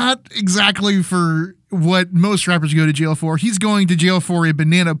 but not exactly for what most rappers go to jail for. He's going to jail for a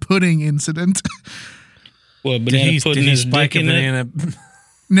banana pudding incident. Well, Did banana he pudding his spike dick a in it. banana?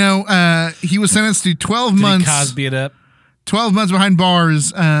 No, he was sentenced to 12 Did he months. Cosby it up? 12 months behind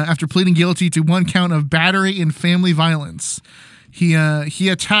bars after pleading guilty to one count of battery and family violence. He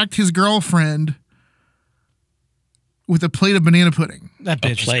attacked his girlfriend with a plate of banana pudding. That A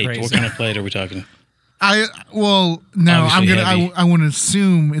bitch plate. is crazy. What kind of plate are we talking? I'm Obviously gonna heavy. I want to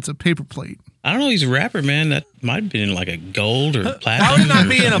assume it's a paper plate. I don't know. He's a rapper, man. That might have been like a gold or platinum. How would it not or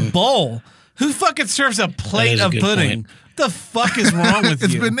be in a something. bowl? Who fucking serves a plate is a of good pudding? point. The fuck is wrong with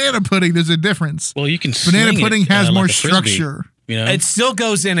It's you? banana pudding. There's a difference. Well, you can Banana sling pudding it, has like more a Frisbee, structure. You know, It still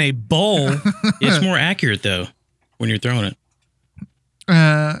goes in a bowl. it's more accurate though when you're throwing it.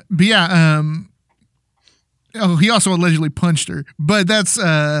 But yeah, oh, he also allegedly punched her. But that's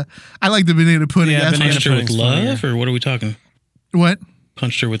I like the banana pudding. Yeah, That's banana Punched her with pudding's love, or what are we talking? what?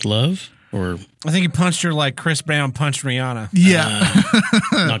 Punched her with love, or I think he punched her like Chris Brown punched Rihanna. Yeah,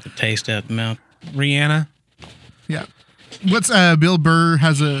 knocked the taste out the mouth. Rihanna, yeah. What's Bill Burr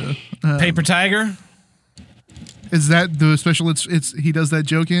has a Paper Tiger. is that the special? It's he does that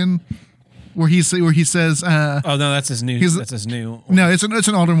joke in where he says Oh no, that's his new. He's- That's his new. no, it's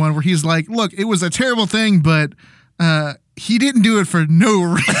an older one where he's like, look, it was a terrible thing, but he didn't do it for no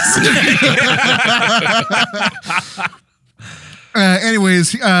reason.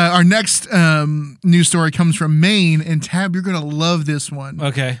 Anyways, our next news story comes from Maine, and Tab, you're gonna love this one.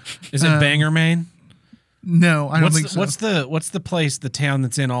 Okay, is it Bangor, Maine? No, I don't think so. What's the place, the town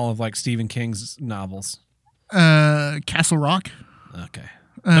that's in all of like Stephen King's novels? Castle Rock? Okay,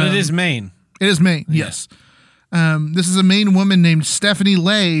 but it is Maine. It is Maine, yes. This is a Maine woman named Stephanie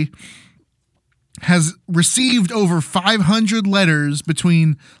Lay has received over 500 letters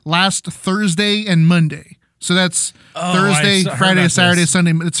between last Thursday and Monday. So that's Thursday, I heard Friday, about Saturday, this.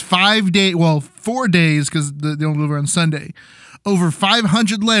 Sunday. It's 5 days, well, 4 days because they don't deliver on Sunday. Over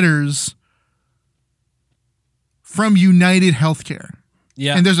 500 letters from United Healthcare.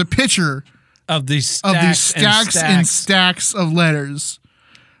 Yeah, And there's a picture of these of these stacks stacks and stacks of letters.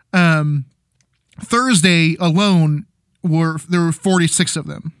 Thursday alone there were 46 of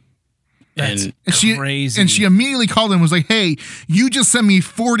them. That's And crazy. And she immediately called him and was like, "Hey, you just sent me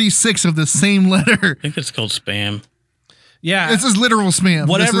 46 of the same letter." I think that's called spam. yeah, This is literal spam.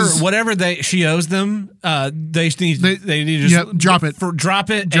 whatever she owes them, they need to just Yep, drop it. drop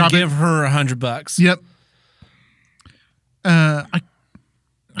it Drop and it. give her $100. Yep. I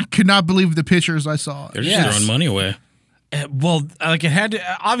could not believe the pictures I saw. They're just Yes. throwing money away. Well, like it had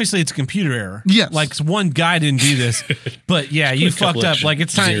to. Obviously, it's a computer error. Yes. like one guy didn't do this, but yeah, you Put a couple fucked up. extra Like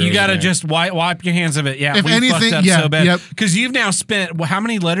it's time. You zeros got to in there. just wipe your hands of it. Yeah, If we anything, fucked up yeah, so bad yep. because you've now spent. Well, how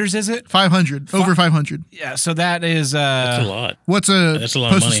many letters is it? 500, over 500. Yeah, so that is That's a lot. What's a That's a lot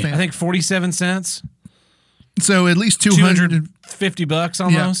of postage money. stamp? I think 47 cents, So at least 200, $250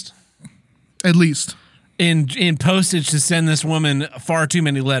 almost at least. in postage to send this woman far too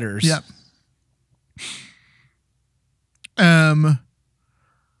many letters. Yep.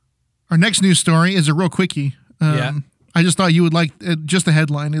 Our next news story is a real quickie. Yeah. I just thought you would like just the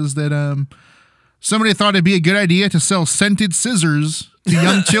headline is that somebody thought it'd be a good idea to sell scented scissors to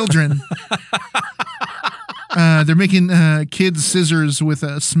young children. They're making kids scissors with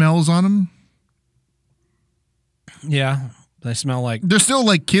smells on them. Yeah, they smell like. They're still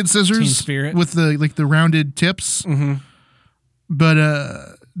like kid scissors Teen Spirit. with the rounded tips,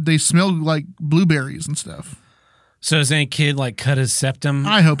 but they smell like blueberries and stuff. So does any kid like cut his septum?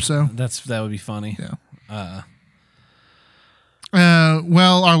 I hope so. That would be funny. Yeah.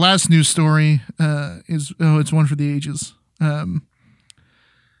 Well, our last news story is it's one for the ages. Tab,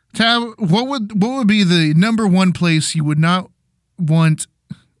 what would be the number one place you would not want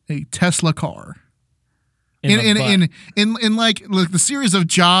a Tesla car? In like the series of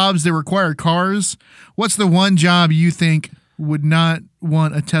jobs that require cars, what's the one job you think would not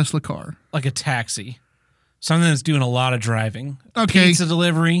want a Tesla car? Like a taxi, something that's doing a lot of driving. Okay. Pizza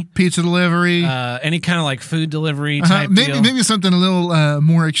delivery, Pizza delivery, any kind of like food delivery type deal. maybe something a little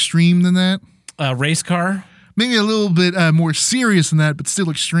more extreme than that. Race car, Maybe a little bit more serious than that, but still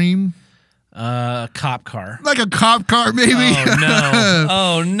extreme. cop car. Like a cop car, maybe. Oh no!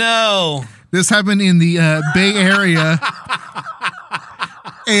 Oh no! This happened in the Bay Area.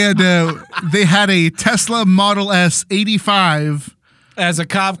 And they had a Tesla Model S 85 As a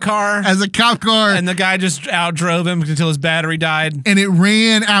cop car? As a cop car. And the guy just outdrove him until his battery died? And it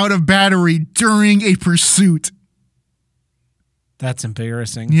ran out of battery during a pursuit. That's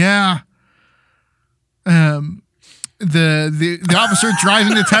embarrassing. Yeah. The officer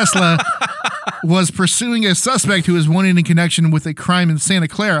driving the Tesla was pursuing a suspect who was wanted in connection with a crime in Santa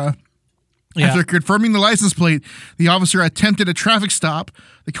Clara. Yeah. After confirming the license plate, the officer attempted a traffic stop.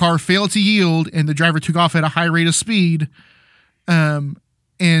 The car failed to yield, and the driver took off at a high rate of speed.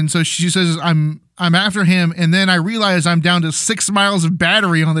 And so she says, I'm after him, and then I realize I'm down to 6 miles of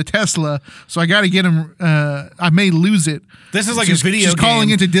battery on the Tesla, so I got to get him. I may lose it. This is like she's, a video she's game. calling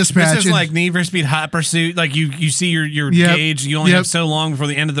into dispatch. This is like Need for Speed Hot Pursuit. Like you see your gauge. You only have so long before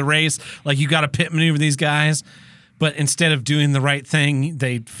the end of the race. Like you got to pit maneuver these guys. But instead of doing the right thing,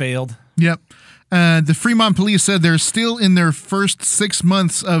 they failed. Yep. The Fremont police said they're still in their first 6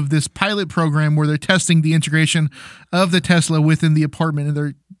 months of this pilot program where they're testing the integration of the Tesla within the apartment, and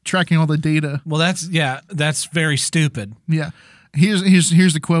they're tracking all the data. Well, that's very stupid. Yeah. Here's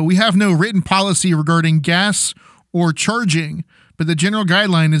the quote. We have no written policy regarding gas or charging, but the general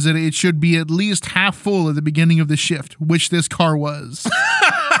guideline is that it should be at least half full at the beginning of the shift, which this car was.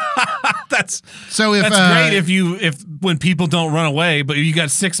 That's great if when people don't run away, but you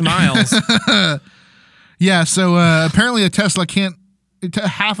got 6 miles. Yeah, so apparently a Tesla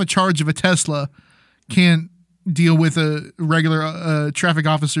half a charge of a Tesla can't deal with a regular traffic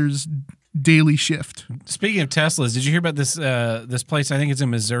officer's daily shift. Speaking of Teslas, did you hear about this place? I think it's in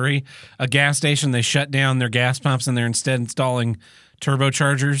Missouri, a gas station. They shut down their gas pumps and they're instead installing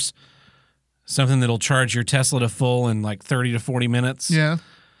turbochargers, something that'll charge your Tesla to full in like 30 to 40 minutes. Yeah.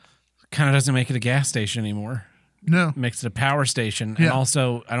 Kind of doesn't make it a gas station anymore. No. It makes it a power station. Yeah. And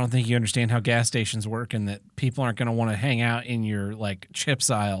also, I don't think you understand how gas stations work and that people aren't going to want to hang out in your like chips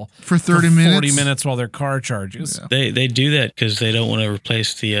aisle for 30 minutes. 40 minutes while their car charges. Yeah. They do that because they don't want to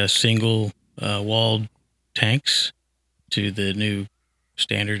replace the single walled tanks to the new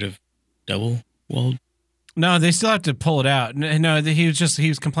standard of double walled. No, they still have to pull it out. No, he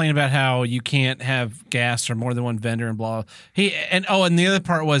was complaining about how you can't have gas from more than one vendor and blah. And the other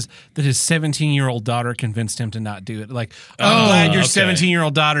part was that his 17-year-old daughter convinced him to not do it. Like, I'm glad your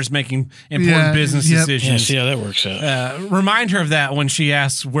 17-year-old dauter's making important business decisions. Yeah, see how that works out. Remind her of that when she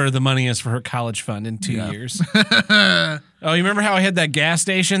asks where the money is for her college fund in 2 years. Oh, you remember how I had that gas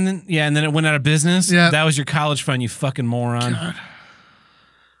station? Yeah, and then it went out of business? Yeah. That was your college fund, you fucking moron. God.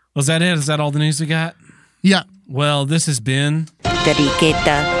 Was that it? Is that all the news we got? Yeah. Well, this has been the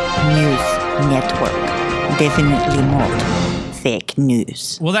Riqueta News Network. Definitely not fake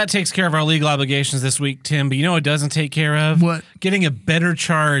news. Well, that takes care of our legal obligations this week, Tim. But you know what doesn't take care of? What? Getting a better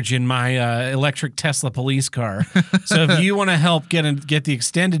charge in my electric Tesla police car. So if you want to help get the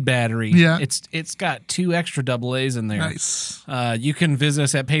extended battery, it's got 2 extra AA's in there. Nice. You can visit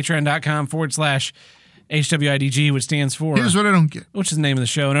us at patreon.com/HWIDG, which stands for Here's What I Don't Get, which is the name of the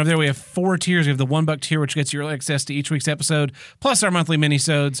show. And over there we have 4 tiers. We have the $1 tier, which gets you early access to each week's episode, plus our monthly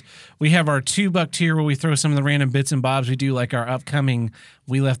minisodes. We have our $2 tier where we throw some of the random bits and bobs we do, like our upcoming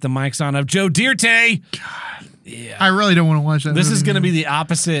We Left the Mics On of Joe Dierte. God. Yeah. I really don't want to watch that. This is going to be the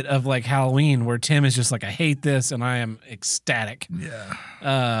opposite of like Halloween, where Tim is just like, I hate this, and I am ecstatic.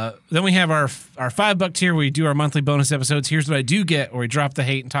 Yeah. Then we have our $5 tier where we do our monthly bonus episodes. Here's What I Do Get, where we drop the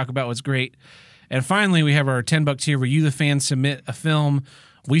hate and talk about what's great. And finally, we have our $10 tier where you, the fans, submit a film.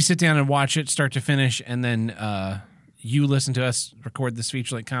 We sit down and watch it start to finish, and then you listen to us record this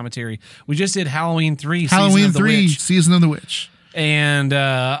feature-length commentary. We just did Halloween 3, Season of the Witch. And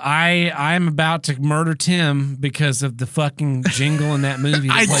I'm about to murder Tim because of the fucking jingle in that movie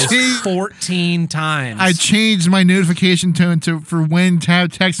that plays 14 times. I changed my notification tone for when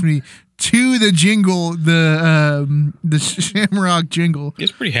Tab texts me to the jingle, the Shamrock jingle.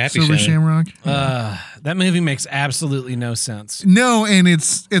 It's pretty happy. Silver Shamrock. That movie makes absolutely no sense. No, and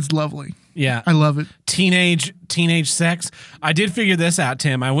it's lovely. Yeah, I love it. Teenage sex. I did figure this out,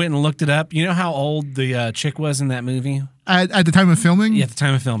 Tim. I went and looked it up. You know how old the chick was in that movie? At the time of filming? Yeah, at the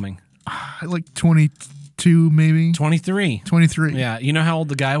time of filming. Like 22, maybe. 23. 23. Yeah. You know how old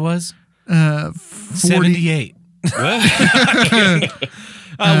the guy was? 78.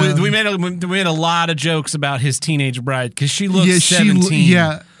 We made a lot of jokes about his teenage bride because she looks 17.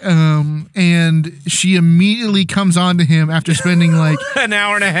 And she immediately comes on to him after spending like an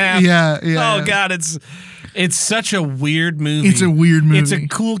hour and a half. Yeah. Oh God, it's such a weird movie. It's a weird movie. It's a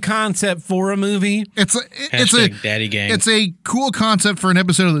cool concept for a movie. It's a Daddy Gang. It's a cool concept for an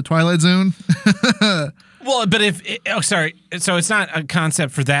episode of The Twilight Zone. Well, but so it's not a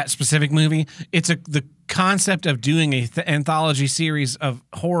concept for that specific movie. It's the concept of doing a anthology series of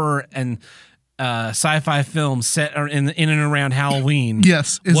horror and sci-fi film set in and around Halloween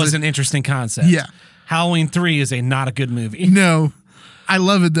Yes, was an interesting concept. Yeah. Halloween 3 is not a good movie. No, I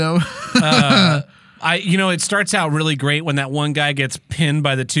love it though. It starts out really great when that one guy gets pinned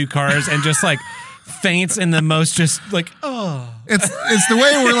by the two cars and just like faints in the most just like, oh. It's the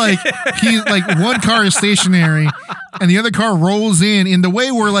way where like he's like one car is stationary and the other car rolls in the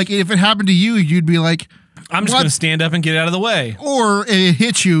way where like if it happened to you, you'd be like, I'm just what? going to stand up and get out of the way. Or it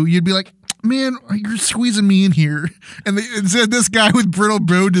hits you, you'd be like, man, you're squeezing me in here. And instead, this guy with brittle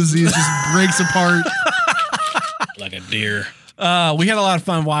bone disease just breaks apart. Like a deer. We had a lot of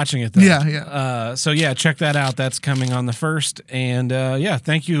fun watching it, though. Yeah. So, check that out. That's coming on the 1st. And,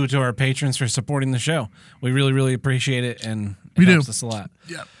 thank you to our patrons for supporting the show. We really, really appreciate it, and it helps us a lot.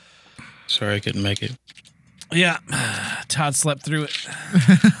 Yeah. Sorry I couldn't make it. Yeah. Todd slept through it.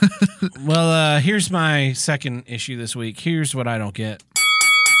 Well, here's my second issue this week. Here's what I don't get.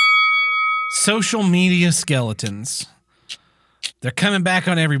 Social media skeletons. They're coming back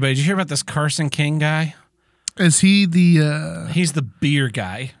on everybody. Did you hear about this Carson King guy? Is he the... He's the beer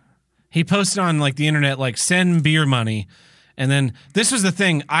guy. He posted on like the internet, like send beer money. And then this was the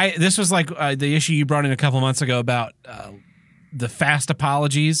thing. This was like the issue you brought in a couple months ago about the fast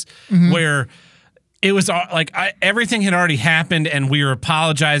apologies, where it was like everything had already happened and we were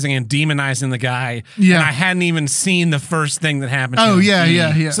apologizing and demonizing the guy. Yeah. And I hadn't even seen the first thing that happened to him. Oh,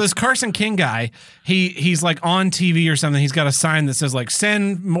 yeah. So this Carson King guy, he's like on TV or something. He's got a sign that says like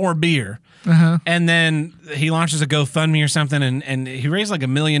send more beer. And then he launches a GoFundMe or something, and he raised like $1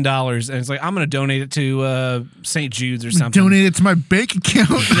 million, and it's like, I'm going to donate it to St. Jude's or something. Donate it to my bank account.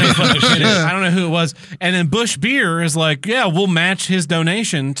 I don't know who it was. And then Bush Beer is like, yeah, we'll match his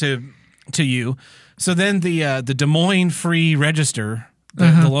donation to you. So then the Des Moines Free Register,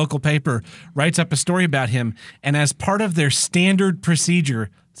 the local paper, writes up a story about him, and as part of their standard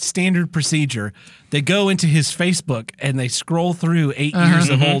procedure, they go into his Facebook and they scroll through 8 years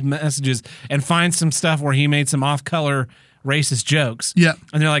of old messages and find some stuff where he made some off-color racist jokes. Yeah.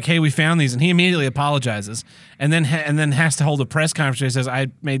 And they're like, hey, we found these. And he immediately apologizes and then has to hold a press conference. He says, I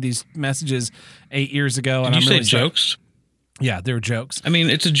made these messages 8 years ago. Did and you I'm really say jokes? Yeah, they were jokes. I mean,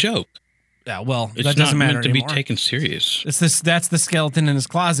 it's a joke. Yeah, well, It's that doesn't not matter meant to anymore. be taken serious. That's the skeleton in his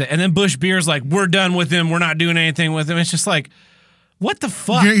closet. And then Bush Beer's like, we're done with him. We're not doing anything with him. It's just like, what the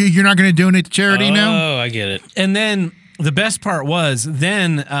fuck? You're not going to donate to charity now? Oh, I get it. And then the best part was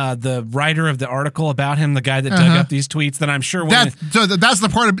then the writer of the article about him, the guy that dug up these tweets that I'm sure That's the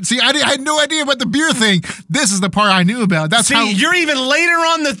part of... See, I had no idea about the beer thing. This is the part I knew about. That's how... you're even later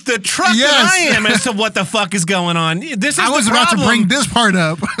on the truck than I am as to what the fuck is going on. This is I was the about to problem. bring this part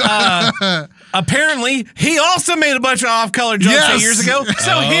up. Apparently, he also made a bunch of off-color jokes 8 years ago,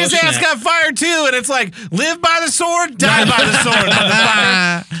 so his ass snap. got fired too. And it's like, live by the sword, die by the sword,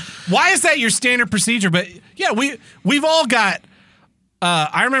 motherfucker. Why is that your standard procedure? But yeah, we've all got.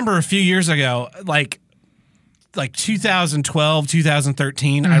 I remember a few years ago, like 2012,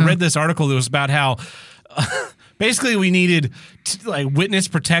 2013. I read this article that was about how. Basically, we needed witness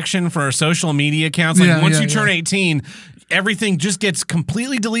protection for our social media accounts. Like once you turn 18, everything just gets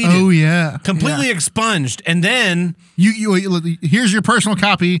completely deleted. Oh yeah, completely expunged, and then you here's your personal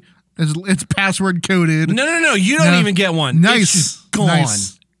copy. It's password coded. No, you don't even get one. Nice, it's just gone.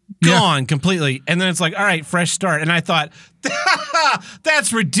 Nice. Gone completely. And then it's like, all right, fresh start. And I thought,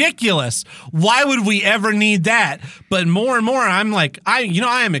 that's ridiculous. Why would we ever need that? But more and more, I'm like, I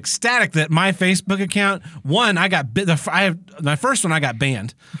am ecstatic that my Facebook account, one, my first one I got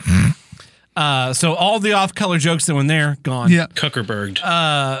banned. So all the off-color jokes that were in there, gone. Yeah.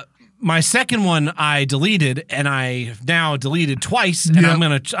 Zuckerberged. My second one I deleted, and I now deleted twice, and I'm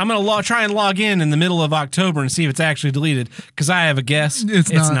gonna try and log in the middle of October and see if it's actually deleted, because I have a guess it's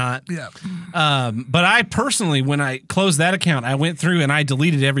not. Yeah. But I personally, when I closed that account, I went through and I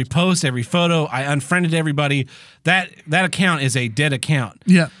deleted every post, every photo. I unfriended everybody. That account is a dead account.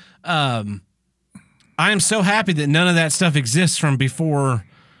 Yeah. I am so happy that none of that stuff exists from before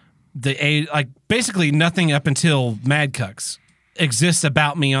basically nothing up until Mad Cucks exists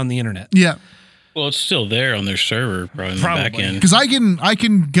about me on the internet. Yeah. Well, it's still there on their server, probably in the back end. Because I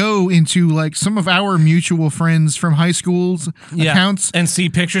can go into like some of our mutual friends from high school's accounts and see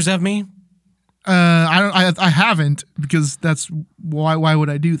pictures of me. I haven't, because that's why would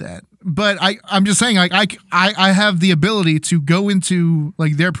I do that? But I'm just saying, like I have the ability to go into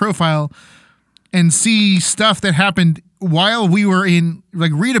like their profile and see stuff that happened while we were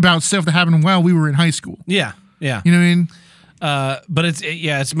read about stuff that happened while we were in high school. Yeah. Yeah. You know what I mean? But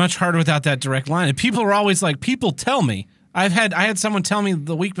it's much harder without that direct line. And people are always like, people tell me I had someone tell me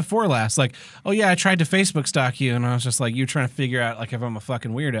the week before last, like, oh yeah, I tried to Facebook stalk you, and I was just like, you're trying to figure out like if I'm a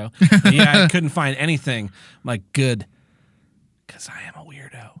fucking weirdo. And yeah, I couldn't find anything. I'm like, good, because I am a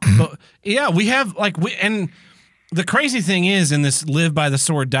weirdo. But yeah, we have like and the crazy thing is in this live by the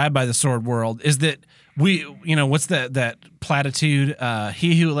sword, die by the sword world is that we, what's that platitude?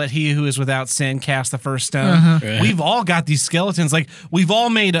 He who is without sin cast the first stone. Right. We've all got these skeletons. Like we've all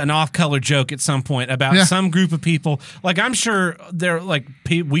made an off-color joke at some point about some group of people. Like I'm sure they're like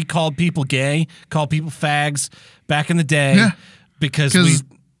we called people gay, called people fags back in the day because we.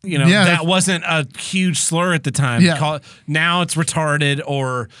 That wasn't a huge slur at the time. Yeah. Now it's retarded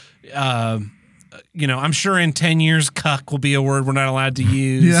or, I'm sure in 10 years, cuck will be a word we're not allowed to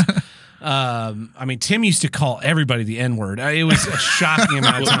use. Yeah. Tim used to call everybody the N-word. It was a shocking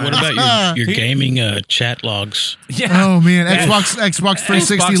amount of time. What about your gaming chat logs? Yeah. Oh, man. Xbox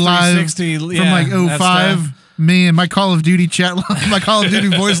 360 Live 360, from yeah, like that 05. stuff. Man, my Call of Duty chat log, my Call of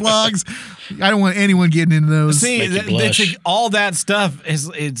Duty voice logs. I don't want anyone getting into those. See, Make you blush. all that stuff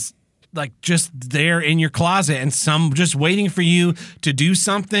it's like just there in your closet and some just waiting for you to do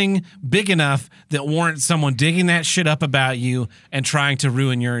something big enough that warrants someone digging that shit up about you and trying to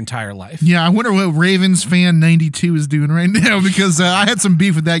ruin your entire life. Yeah, I wonder what Ravens fan 92 is doing right now because I had some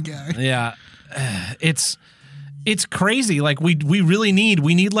beef with that guy. Yeah. It's crazy. Like we really need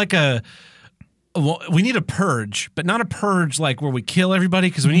like we need a purge, but not a purge like where we kill everybody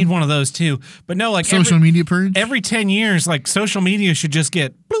because we need one of those too. But no, like Social media purge? Every 10 years, like social media should just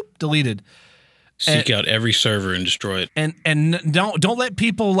get deleted. Seek out every server and destroy it. And don't let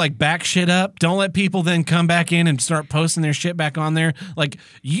people like back shit up. Don't let people then come back in and start posting their shit back on there. Like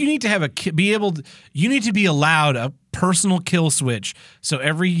you need to have you need to be allowed a personal kill switch. So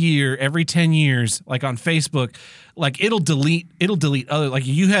every year, every 10 years, like on Facebook, like it'll delete other, like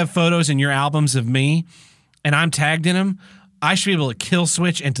you have photos in your albums of me and I'm tagged in them. I should be able to kill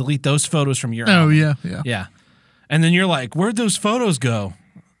switch and delete those photos from your album. Yeah. Yeah. And then you're like, where'd those photos go?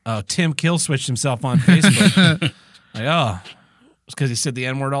 Oh, Tim kill switched himself on Facebook. Like, oh, it's because he said the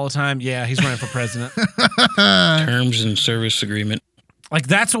N-word all the time. Yeah, he's running for president. Terms and service agreement. Like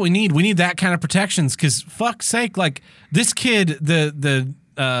that's what we need. We need that kind of protections. Because fuck's sake, like this kid, the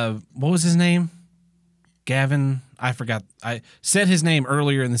what was his name? Gavin. I forgot. I said his name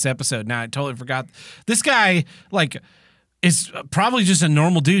earlier in this episode. Now I totally forgot. This guy, like, is probably just a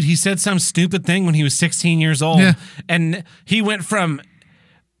normal dude. He said some stupid thing when he was 16 years old, and he went from.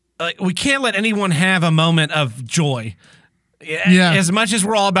 We can't let anyone have a moment of joy. Yeah. As much as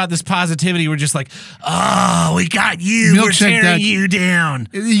we're all about this positivity, we're just like, oh, we got you. Milkshake we're tearing that- you down.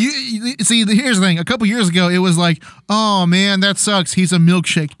 See, here's the thing. A couple years ago, it was like, oh, man, that sucks. He's a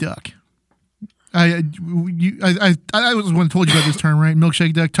milkshake duck. I was the one that told you about this term, right?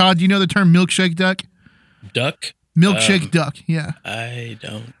 Milkshake duck. Todd, do you know the term milkshake duck? Duck? Milkshake duck, yeah. I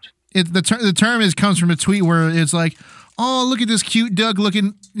don't. The term comes from a tweet where it's like, oh, look at this cute duck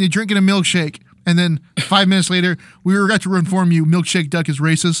drinking a milkshake. And then 5 minutes later, we regret to inform you, milkshake duck is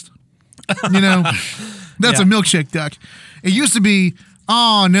racist. That's a milkshake duck. It used to be,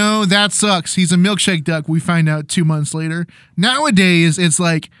 oh, no, that sucks. He's a milkshake duck. We find out 2 months later. Nowadays, it's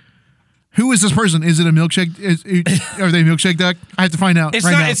like, who is this person? Is it a milkshake? Are they a milkshake duck? I have to find out. It's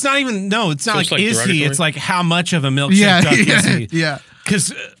right not. now. It's not even. No, it's not So like it's like is he? derogatory? It's like how much of a milkshake duck is he? Yeah.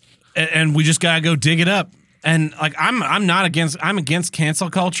 Because, and we just gotta go dig it up. And like I'm against cancel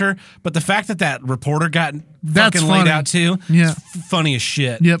culture, but the fact that reporter got That's fucking laid funny. out too, Yeah. it's funny as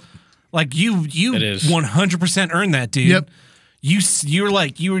shit. Yep. Like you It is. 100% earned that, dude. Yep. You were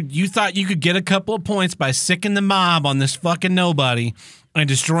like you thought you could get a couple of points by sicking the mob on this fucking nobody and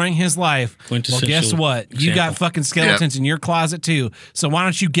destroying his life. Well, guess Quintessential what? You got example. fucking skeletons in your closet too. So why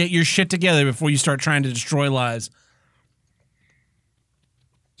don't you get your shit together before you start trying to destroy lives?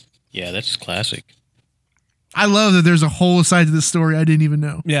 Yeah, that's classic. I love that there's a whole side to this story I didn't even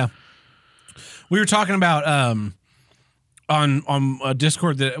know. Yeah. We were talking about on a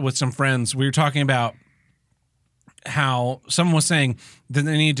Discord with some friends. We were talking about how someone was saying that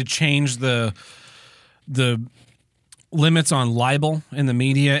they need to change the limits on libel in the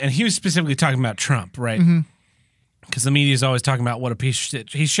media, and he was specifically talking about Trump, right? Because the media is always talking about what a piece of shit.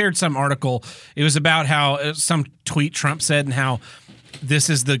 He shared some article. It was about how some tweet Trump said and how this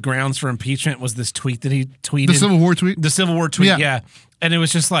is the grounds for impeachment was this tweet that he tweeted. The Civil War tweet? The Civil War tweet, Yeah. yeah. And it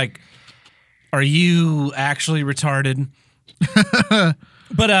was just like, are you actually retarded?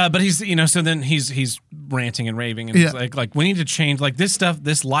 But he's so then he's ranting and raving and it's like we need to change like this stuff,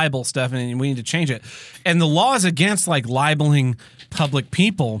 this libel stuff, and we need to change it. And the laws against like libeling public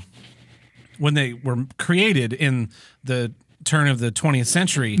people when they were created in the turn of the 20th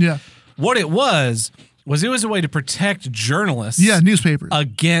century, Yeah. what it was was it was a way to protect journalists Yeah, newspapers.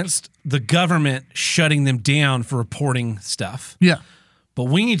 against the government shutting them down for reporting stuff. yeah. But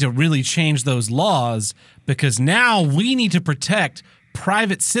we need to really change those laws because now we need to protect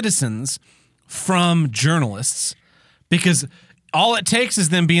private citizens from journalists because all it takes is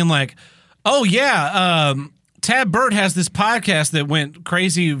them being like, oh, yeah, Tab Burt has this podcast that went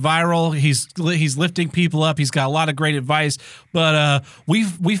crazy viral. He's lifting people up. He's got a lot of great advice. But we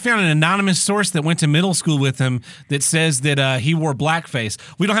found an anonymous source that went to middle school with him that says that he wore blackface.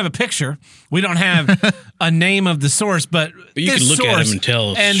 We don't have a picture. We don't have a name of the source. But you can look at him and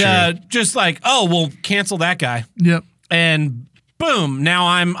tell. And just like, oh, well, cancel that guy. Yep. And boom, now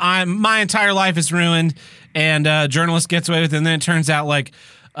I'm my entire life is ruined. And journalist gets away with it. And then it turns out like,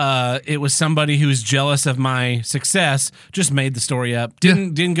 it was somebody who was jealous of my success, just made the story up.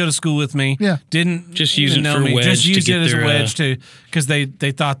 Didn't go to school with me. Yeah. Didn't Just use even it know for a me. wedge Just to used get it as a their, wedge to because they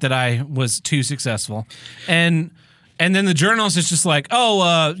thought that I was too successful. And then the journalist is just like,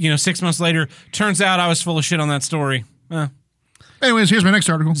 6 months later, turns out I was full of shit on that story. Anyways, here's my next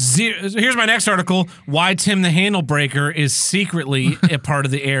article. Here's my next article. Why Tim the Handlebreaker is secretly a part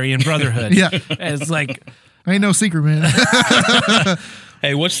of the Aryan Brotherhood. Yeah. It's like, Ain't no secret, man.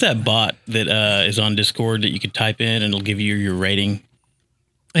 Hey, what's that bot that is on Discord that you could type in and it'll give you your rating?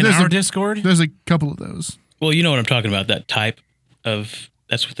 in There's our a- Discord. There's a couple of those. Well, you know what I'm talking about. That type of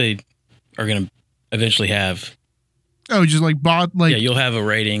that's what they are going to eventually have. Oh, just like bot, like Yeah, you'll have a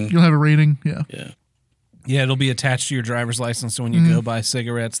rating. you'll have a rating. Yeah. Yeah. Yeah, it'll be attached to your driver's license. So when you go buy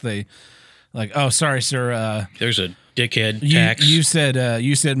cigarettes, they like, oh, sorry, sir. There's a dickhead You tax. said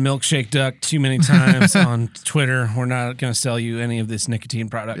milkshake duck too many times on Twitter. We're not going to sell you any of this nicotine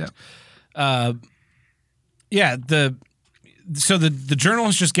product. So the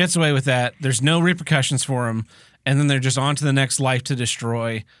journalist just gets away with that. There's no repercussions for him, and then they're just on to the next life to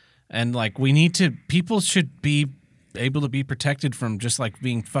destroy. And like people should be able to be protected from just like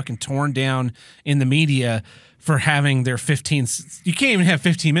being fucking torn down in the media for having their 15. You can't even have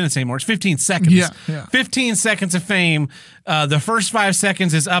 15 minutes anymore. It's 15 seconds. Yeah. 15 seconds of fame. The first 5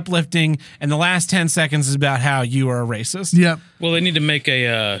 seconds is uplifting, and the last 10 seconds is about how you are a racist. Yep. Well, they need to make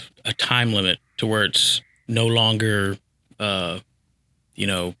a time limit to where it's no longer, it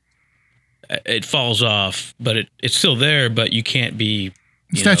falls off, but it's still there, but you can't be.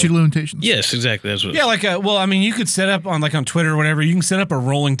 Statute of limitations. Yes, exactly. That's what. Yeah, you could set up on Twitter or whatever, you can set up a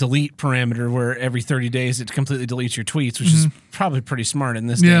rolling delete parameter where every 30 days it completely deletes your tweets, which is probably pretty smart in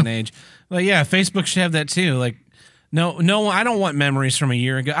this day and age. But yeah, Facebook should have that too. Like, no, I don't want memories from a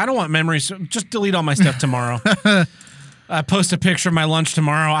year ago. I don't want memories. Just delete all my stuff tomorrow. I post a picture of my lunch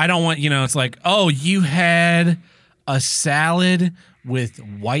tomorrow. I don't want, it's like, oh, you had a salad with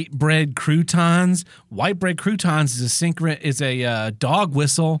white bread croutons. White bread croutons is a dog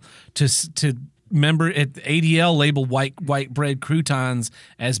whistle to member at ADL label white bread croutons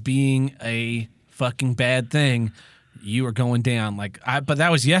as being a fucking bad thing. You are going down. But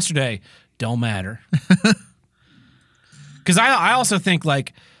that was yesterday. Don't matter. Because I also think I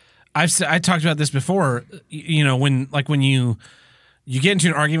talked about this before. When you get into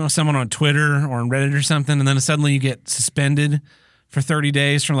an argument with someone on Twitter or on Reddit or something, and then suddenly you get suspended for 30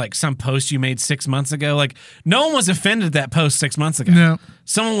 days from some post you made 6 months ago. No one was offended at that post 6 months ago. No.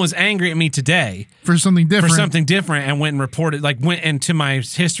 Someone was angry at me today For something different. and went and reported, went into my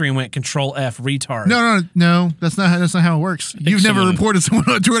history and went Control F retard. No. That's not how it works. You've never someone- reported someone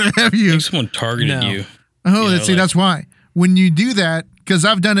on Twitter, have I you? think someone targeted No. you. Oh, that's why. When you do that, because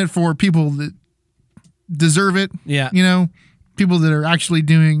I've done it for people that deserve it. Yeah. People that are actually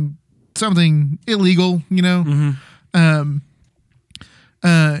doing something illegal.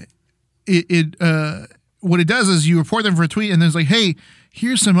 What it does is you report them for a tweet, and there's hey,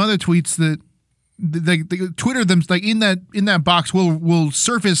 here's some other tweets that they Twitter them in that box will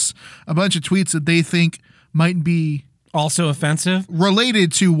surface a bunch of tweets that they think might be Also offensive.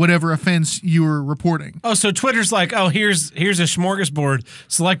 related to whatever offense you were reporting. Oh, so Twitter's here's a smorgasbord.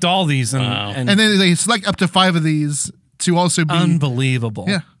 Select all these and And then they select up to 5 of these to also be unbelievable.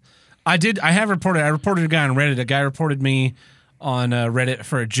 Yeah. I reported a guy on Reddit. A guy reported me on Reddit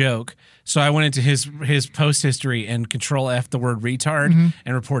for a joke. So I went into his post history and Control F the word retard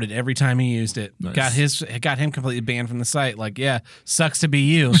and reported every time he used it. Nice. Got him completely banned from the site. Sucks to be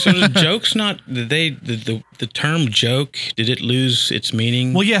you. So the joke's not the term joke, did it lose its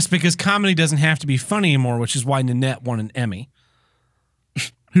meaning? Well, yes, because comedy doesn't have to be funny anymore, which is why Nanette won an Emmy.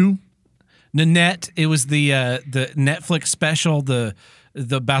 who? Nanette, it was the Netflix special, the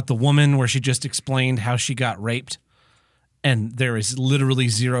about the woman where she just explained how she got raped, and there is literally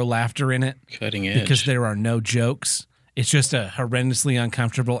zero laughter in it Cutting edge. because there are no jokes. It's just a horrendously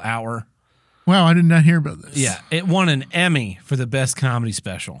uncomfortable hour. Wow, I did not hear about this. Yeah, it won an Emmy for the best comedy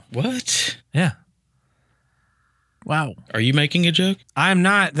special. What? Yeah. Wow. Are you making a joke? I'm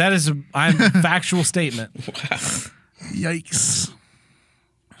not. That is I'm a factual statement. Yikes.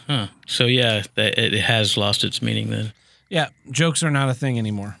 Huh. So yeah, it has lost its meaning then. Yeah, jokes are not a thing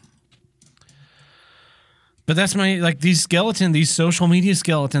anymore. But that's these social media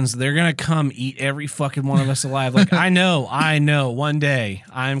skeletons, they're going to come eat every fucking one of us alive. Like, I know one day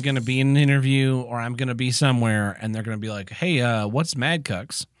I'm going to be in an interview or I'm going to be somewhere and they're going to be like, hey, what's Mad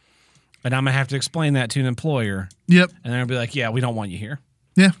Cucks? And I'm going to have to explain that to an employer. Yep. And they're going to be like, yeah, we don't want you here.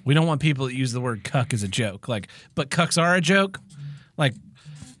 Yeah. We don't want people that use the word cuck as a joke. Like, but cucks are a joke. Like,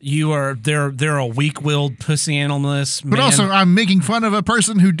 they're a weak-willed, pussy animalist man. But also, I'm making fun of a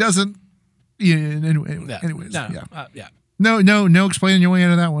person who doesn't. Yeah. Anyways. Yeah. No explaining your way out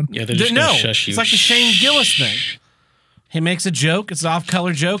of that one. Yeah, they're just gonna shush you. It's like the Shane Gillis thing. He makes a joke. It's an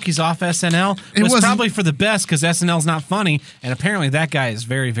off-color joke. He's off SNL. It's probably for the best because SNL's not funny, and apparently that guy is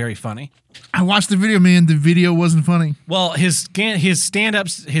very, very funny. I watched the video, man. The video wasn't funny. Well, his stand-up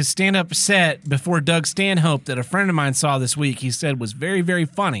set before Doug Stanhope that a friend of mine saw this week, he said was very, very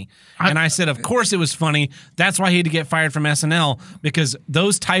funny. And I said, of course it was funny. That's why he had to get fired from SNL, because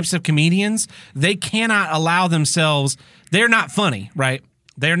those types of comedians, they cannot allow themselves, they're not funny, right?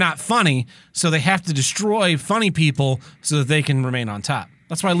 They're not funny, so they have to destroy funny people so that they can remain on top.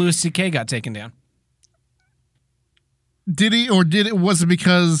 That's why Louis C.K. got taken down. Did he, or was it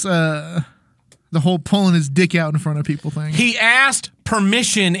because the whole pulling his dick out in front of people thing? He asked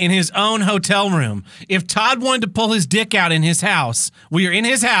permission in his own hotel room. If Todd wanted to pull his dick out in his house, we are in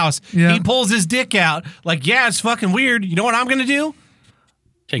his house, yeah. He pulls his dick out, like, yeah, it's fucking weird. You know what I'm going to do?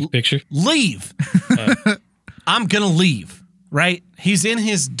 Take a picture. Leave. I'm going to leave. Right? He's in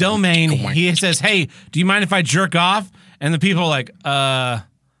his domain. He says, hey, do you mind if I jerk off? And the people are like,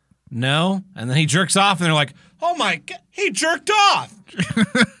 no. And then he jerks off and they're like, oh my God, he jerked off.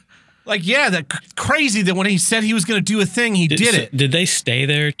 Like, yeah, that crazy that when he said he was going to do a thing, he did it. Did they stay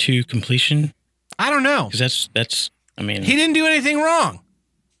there to completion? I don't know. Because that's, I mean. He didn't do anything wrong.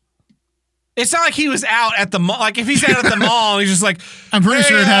 It's not like he was out at the mall. Like, if he's out at the mall, he's just like, I'm pretty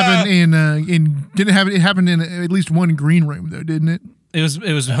sure it happened it happened in at least one green room though, didn't it? It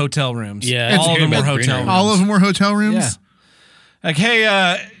was hotel rooms. Yeah, all of them were hotel rooms. All of them were hotel rooms. Yeah. Like,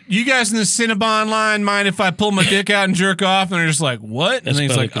 hey, you guys in the Cinnabon line, mind if I pull my dick out and jerk off? And they're just like, what? And then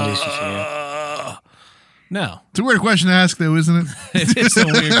he's like, no. It's a weird question to ask, though, isn't it? It is a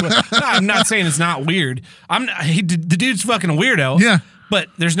weird question. No, I'm not saying it's not weird. The dude's fucking a weirdo. Yeah. But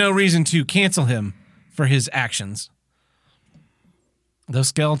there's no reason to cancel him for his actions. Those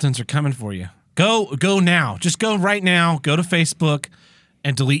skeletons are coming for you. Go now. Just go right now. Go to Facebook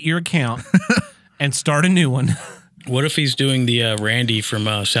and delete your account and start a new one. What if he's doing the Randy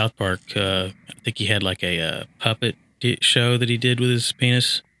from South Park? I think he had like a puppet show that he did with his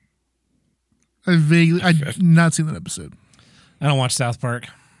penis. I've not seen that episode. I don't watch South Park.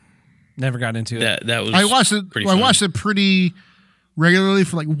 Never got into it. That was. I watched it. I watched it pretty regularly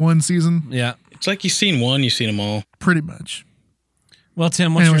for like one season. Yeah. It's like you've seen one, you've seen them all. Pretty much. Well,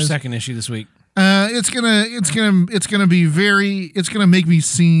 Tim, what's your second issue this week? It's gonna make me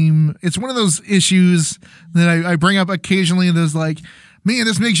seem. It's one of those issues that I bring up occasionally. And there's like, man,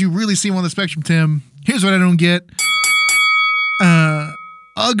 this makes you really seem on the spectrum, Tim. Here's what I don't get.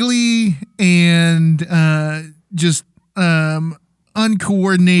 Ugly and just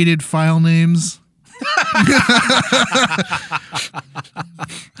uncoordinated file names.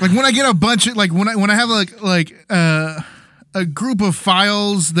 Like when I get a bunch of when I have a group of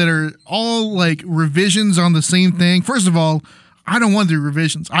files that are all like revisions on the same thing. First of all, I don't want the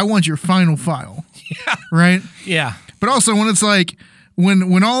revisions. I want your final file. Yeah. Right? Yeah. But also when it's like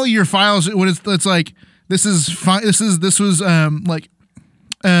when all your files when it's like this was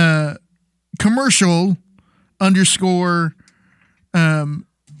commercial _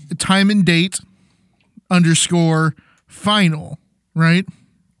 time and date _ final, right?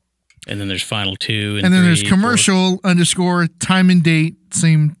 And then there's final 2 and then 3, there's commercial 4. _ time and date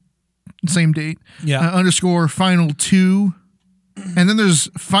same date. Yeah. _ final 2, and then there's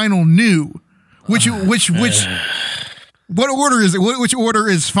final new, which what order is it? Which order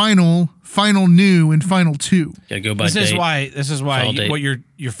is final new, and final 2? Gotta go by This date. is why what your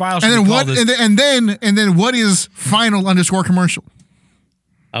file should And then be what? called is, And then what is final _ commercial?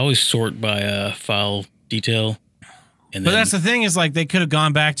 I always sort by file detail. And but then, that's the thing is like they could have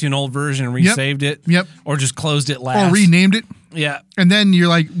gone back to an old version and resaved it. Yep. Or just closed it last. Or renamed it. Yeah. And then you're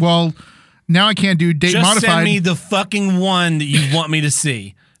like, well, now I can't do date Just modified. send me the fucking one that you want me to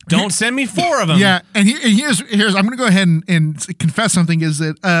see. Don't send me 4 of them. Yeah, and here's I'm gonna go ahead and confess something is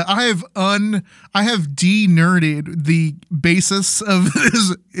that I have de-nerded the basis of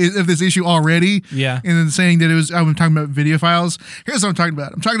this issue already. Yeah. And then saying that I'm talking about video files. Here's what I'm talking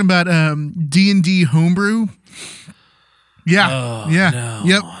about. I'm talking about D&D homebrew. Yeah. Oh, yeah. no.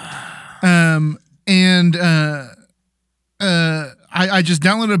 Yep. I just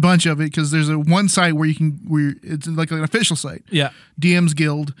downloaded a bunch of it because there's one site where it's like an official site. Yeah. DM's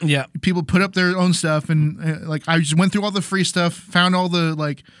Guild. Yeah. People put up their own stuff, and like I just went through all the free stuff, found all the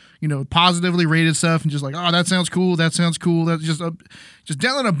positively rated stuff, and just like, oh, that sounds cool. That sounds cool. That's just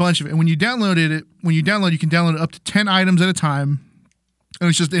download a bunch of it. And when you download, you can download up to 10 items at a time, and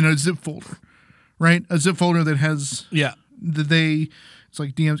it's just in a zip folder, right? A zip folder that has it's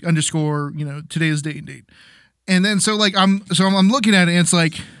like DM's underscore today's date and date. And then I'm looking at it, and it's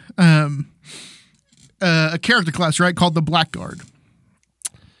like a character class, right, called the Blackguard.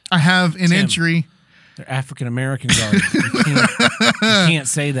 I have an entry. They're African American guards. You can't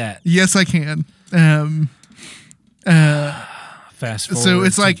say that. Yes, I can. Fast forward. So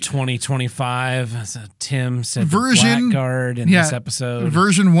it's like 2025. So Tim said version Blackguard in this episode.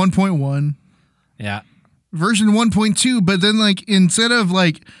 Version 1.1. Yeah. Version 1.2, but then instead of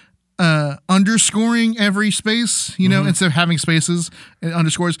underscoring every space, instead of having spaces and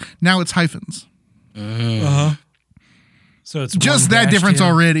underscores, now it's hyphens. Uh-huh. So it's just that difference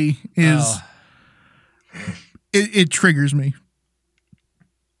already is it triggers me.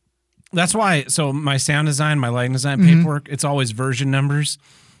 That's why. So my sound design, my lighting design paperwork, it's always version numbers,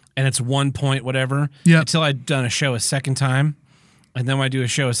 and it's 1 point whatever. Yeah. Until I've done a show a second time. And then when I do a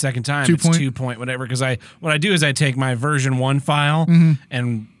show a second time, it's 2 point whatever. Because what I do is I take my version 1 file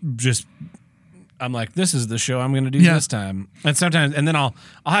and just I'm like, this is the show I'm going to do this time. And sometimes, and then I'll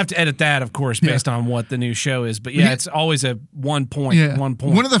have to edit that, of course, based on what the new show is. But it's always a 1 point. Yeah. 1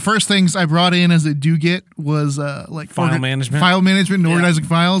 point. One of the first things I brought in as a do-get was file management and organizing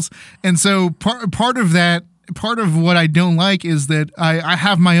files. And so part of what I don't like is that I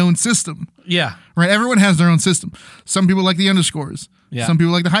have my own system. Yeah. Right. Everyone has their own system. Some people like the underscores. Yeah. Some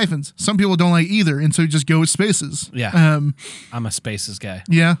people like the hyphens. Some people don't like either, and so just go with spaces. Yeah. I'm a spaces guy.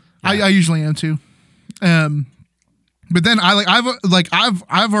 Yeah. I usually am too. But then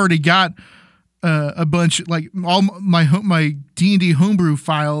I've already got a bunch, all my D&D homebrew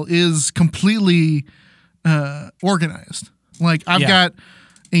file is completely organized. I've got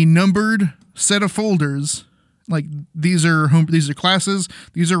a numbered set of folders. These are classes,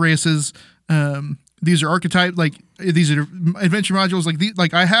 these are races, these are archetype, these are adventure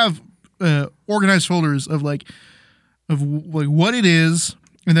modules. I have organized folders of what it is.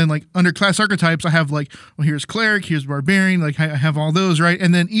 And then under class archetypes, I have here's cleric, here's barbarian, I have all those, right?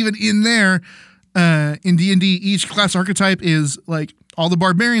 And then even in there, in D&D, each class archetype is all the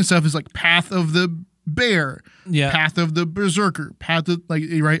barbarian stuff is path of the bear, path of the berserker, path of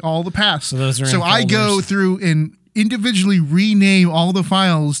right, all the paths. So those are so I go through and individually rename all the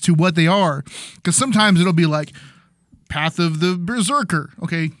files to what they are, because sometimes it'll be path of the berserker.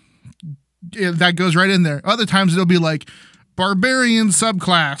 Okay, that goes right in there. Other times it'll be barbarian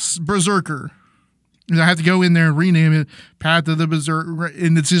subclass berserker, and I have to go in there and rename it path of the berserker,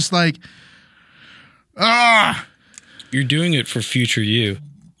 and it's just you're doing it for future you.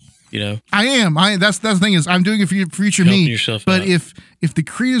 I am. That's the thing is I'm doing it for future helping me. Yourself but out. if the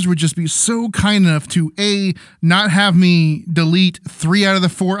creators would just be so kind enough to not have me delete 3 out of the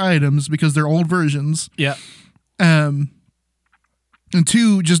 4 items because they're old versions. Yeah. And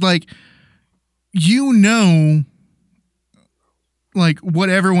 2, just what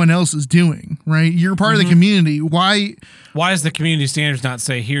everyone else is doing, right? You're part of the community. Why is the community standards not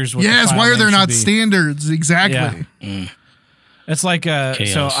say here's what? Yes. The Why are there not be? standards? Exactly. Yeah. It's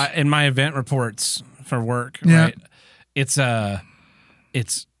in my event reports for work, right? It's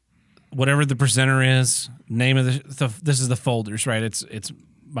whatever the presenter is, name of this is the folders, right? It's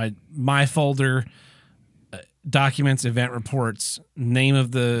my folder, documents, event reports, name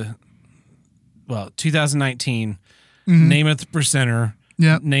of 2019, name of the presenter,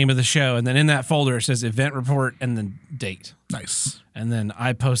 name of the show, and then in that folder it says event report and then date. Nice. And then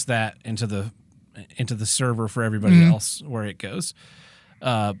I post that into the server for everybody else where it goes.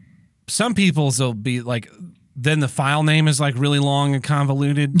 Some people's will be then the file name is really long and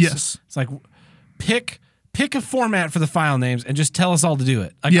convoluted. Yes. It's pick a format for the file names and just tell us all to do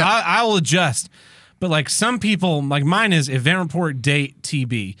it. I will adjust. But some people, mine is event report date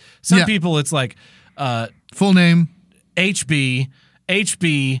TB. Some people it's full name HB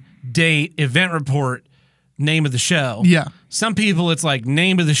date event report name of the show. Yeah. Some people it's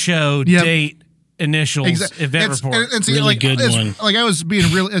name of the show date initials event It's- report. and see, Really like, good one. Like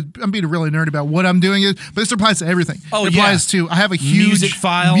I'm being really nerd about what I'm doing, but this applies to everything. Oh, it yeah. applies to. I have a huge Music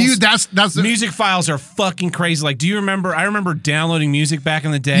files. That's the, Music files are fucking crazy. Like, do you remember? I remember downloading music back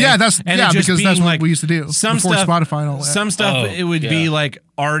in the day. Yeah, it just because that's being what like we used to do some before stuff, Spotify and all that. Some stuff Oh, it would be yeah. like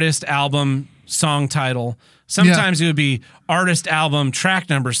artist, album, song title. Sometimes it would be artist, album, track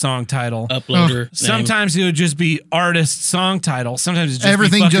number, song title. Uploader. name. Sometimes it would just be artist, song title. Sometimes it's just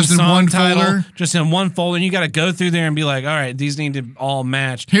Everything be fucking just in song one title, folder. just in one folder. And you got to go through there and be like, all right, these need to all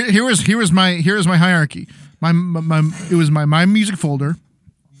match. Here was my hierarchy. It was my music folder,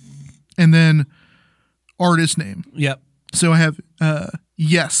 and then artist name. Yep. So I have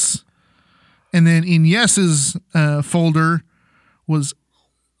Yes, and then in Yes's folder was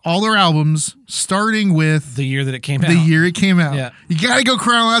all their albums, starting with The year that it came out. the year it came out. Yeah. You got to go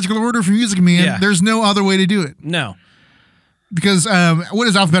chronological order for music, man. Yeah. There's no other way to do it No. because what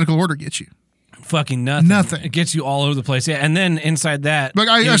does alphabetical order get you? Fucking nothing. Nothing. It gets you all over the place. Yeah, and then inside that, Like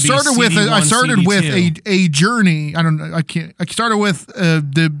it I would be started with CD1, a journey. I don't know. I can't. I started with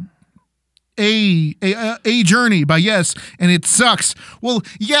the a journey by Yes, and it sucks. Well,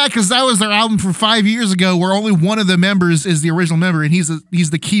 yeah, because that was their album from 5 years ago, where only one of the members is the original member, and he's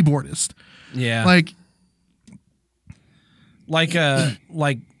the keyboardist. Yeah, Like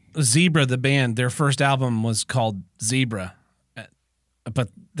like Zebra, the band. Their first album was called Zebra, but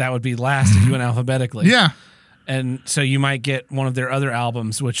that would be last if you went alphabetically. yeah, and so you might get one of their other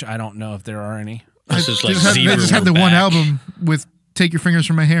albums, which I don't know if there are any. This is like they Zebra. just had We're the one Back. album with "Take Your Fingers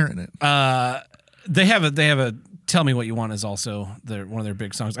from My Hair" in it. They have a Tell Me What You Want is also one of their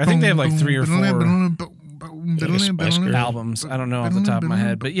big songs. I think they have like 3 or 4 Spice Girl. albums. I don't know off the top of my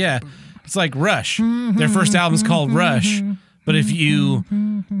head, but yeah, it's like Rush. Their first album's called Rush, but if you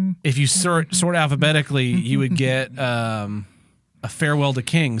sort alphabetically, you would get A Farewell to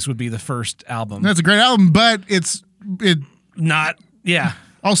Kings would be the first album. That's a great album, but it Not yeah.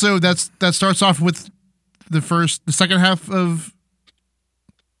 also that starts off with the second half of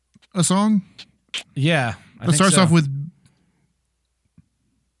a song. Yeah. It starts off with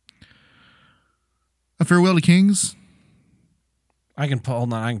A Farewell to Kings. I can pull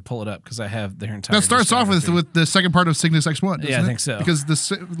it up because I have their entire. That starts off discography. with the second part of Cygnus X1. Yeah, I think so. Because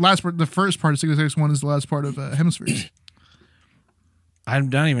the first part of Cygnus X1 is the last part of Hemispheres. I'm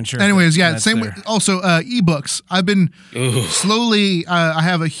not even sure. Anyways, yeah, that's same there. way. Also, ebooks. I've been slowly. I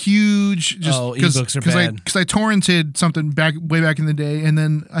have a huge just ebooks are bad. because I torrented something way back in the day, and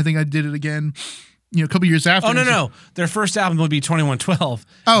then I think I did it again. A couple years after. Oh no! Their first album would be 2112.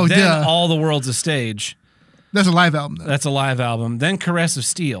 Oh, then duh. All the World's a Stage. That's a live album, though. That's a live album. Then Caress of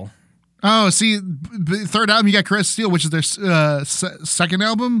Steel. Oh, see, third album you got Caress of Steel, which is their second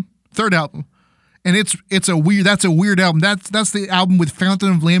album, third album, and that's a weird album. That's the album with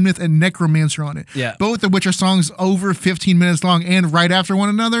Fountain of Lamnith and Necromancer on it. Yeah. Both of which are songs over 15 minutes long and right after one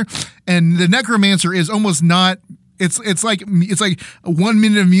another. And the Necromancer is almost not. It's like 1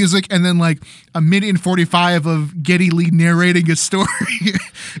 minute of music and then like a minute and 45 of Geddy Lee narrating a story.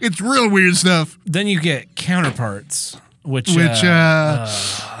 It's real weird stuff. Then you get Counterparts, which Yeah.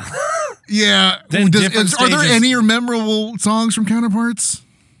 Then different Are there stages- any memorable songs from Counterparts?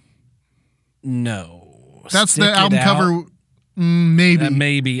 no. That's Stick the It album Out. cover. Maybe.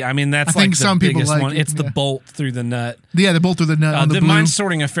 Maybe. I mean, that's I think like the some people biggest like one. it, It's the yeah. bolt through the nut. Yeah, they both through the nut on the blue. Mine's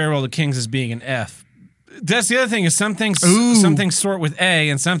sorting A Farewell to Kings as being an F. That's the other thing is some things sort with A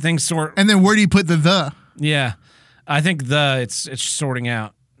and some things sort. And then where do you put the? Yeah, I think it's sorting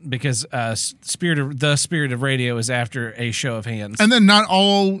out because Spirit of Radio is after A Show of Hands. And then not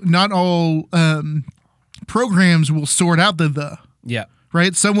all programs will sort out the. Yeah.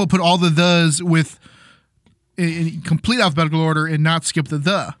 Right? Some will put all the thes with in complete alphabetical order and not skip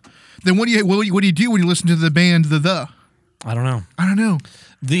the. Then what do you do when you listen to the band the? I don't know. I don't know.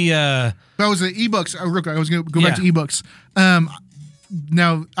 The That was the ebooks. Real quick, I was going to go back to Yeah. ebooks.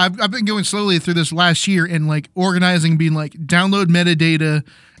 Now I've been going slowly through this last year and like organizing, being like download metadata,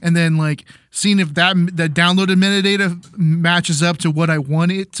 and then like seeing if that downloaded metadata matches up to what I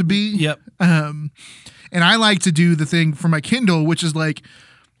want it to be. Yep. And I like to do the thing for my Kindle, which is like,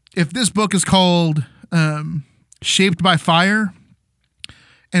 if this book is called Shaped by Fire,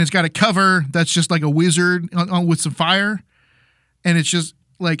 and it's got a cover that's just like a wizard on with some fire, and it's just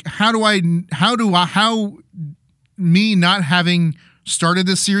like, how me not having started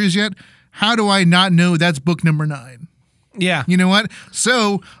this series yet, how do I not know that's book number 9? yeah. You know what?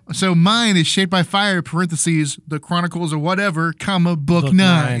 So mine is Shaped by Fire, parentheses, The Chronicles of whatever, comma, book 9.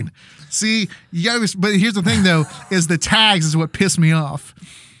 9. See, you gotta, but here's the thing though, is the tags is what pissed me off.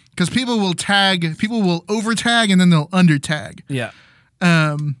 Because people will over tag and then they'll under tag. Yeah.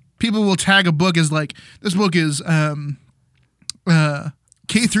 people will tag a book as like, this book is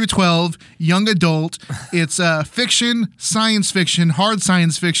K through 12, young adult. It's fiction, science fiction, hard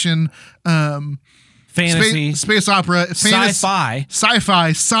science fiction, Fantasy, space opera, sci-fi,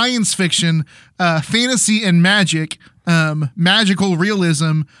 science fiction, fantasy and magic, magical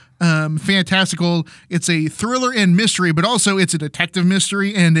realism, fantastical. It's a thriller and mystery, but also it's a detective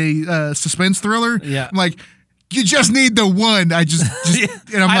mystery and a suspense thriller. Yeah. I'm like, you just need the one. I just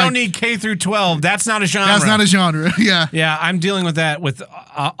and I don't need K through 12. That's not a genre. That's not a genre. Yeah. Yeah, I'm dealing with that with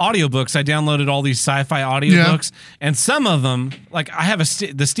audiobooks. I downloaded all these sci-fi audiobooks, and some of them, like I have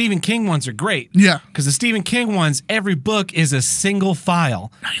the Stephen King ones are great. Yeah. Because the Stephen King ones, every book is a single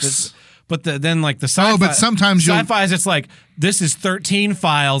file. Nice. But then like the sci-fi, but sometimes sci-fi's it's like this is 13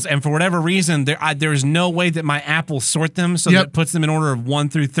 files, and for whatever reason there's no way that my app will sort them so that it puts them in order of 1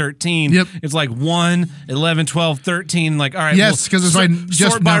 through 13. Yep. It's like 1, 11, 12, 13. Like all right, yes, because it's like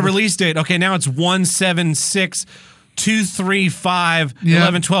just sort by release date. Okay, now it's 1, 7, 6, 2, 3, 5,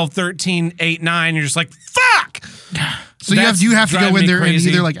 11, 12, 13, 8, 9. You're just like fuck. So you have to go in there and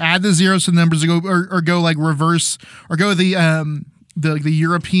either like add the zeros to the numbers or go like reverse or go the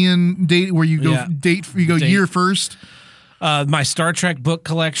European date where you go year first. My Star Trek book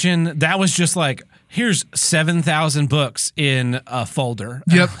collection, that was just like, here's 7,000 books in a folder.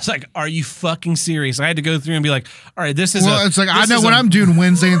 Yep. It's like, are you fucking serious? I had to go through and be like, all right, this is it's like, I know what I'm doing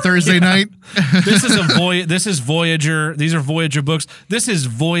Wednesday and Thursday night. This is Voyager. These are Voyager books. This is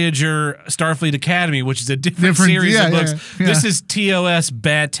Voyager Starfleet Academy, which is a different series of books. Yeah. This is TOS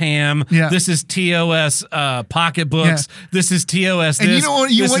Batam. Yeah. This is TOS Pocket Books. Yeah. This is TOS and this. You know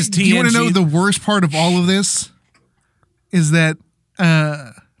what? You want to know the worst part of all of this? Is that,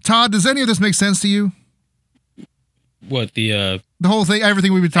 Todd, does any of this make sense to you? What, the whole thing,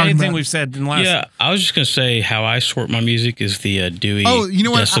 everything we've been talking about? Anything we've said in the last... Yeah, I was just going to say how I sort my music is the Dewey Oh, you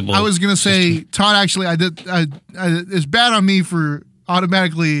know what? I was going to say, system. Todd, actually, it's bad on me for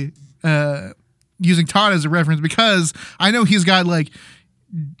automatically using Todd as a reference because I know he's got like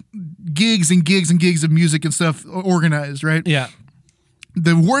gigs and gigs and gigs of music and stuff organized, right? Yeah.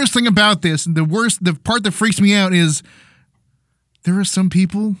 The worst thing about this, the part that freaks me out is there are some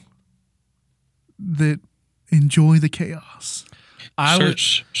people that enjoy the chaos.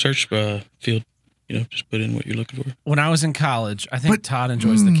 Search field, just put in what you're looking for. When I was in college, I think Todd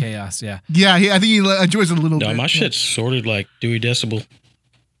enjoys the chaos. Yeah. Yeah, I think he enjoys it a little bit. No, my shit's sorted like Dewey Decibel,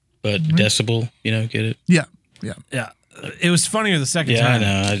 but decibel, get it? Yeah. It was funnier the second time.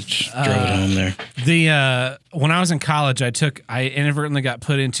 Yeah, I know. I just drove it home there. When I was in college, I inadvertently got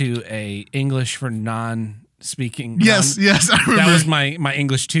put into a English for non-speaking. Yes, I remember. That was my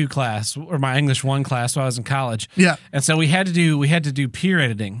English 2 class or my English 1 class while I was in college. Yeah. And so we had to do peer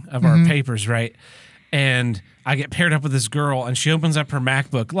editing of our papers, right? And I get paired up with this girl, and she opens up her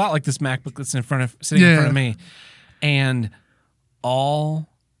MacBook, a lot like this MacBook that's sitting in front of me, and all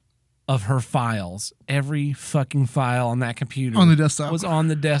of her files, every fucking file on that computer on the desktop was on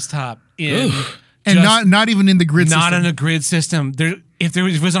the desktop and not even in the grid system. Not in a grid system. If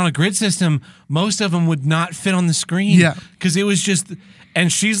it was on a grid system, most of them would not fit on the screen. Yeah, because it was just.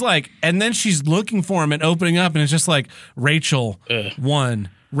 And she's like, and then she's looking for him and opening up, and it's just like Rachel 1,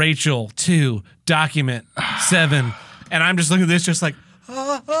 Rachel 2, document 7, and I'm just looking at this, just like.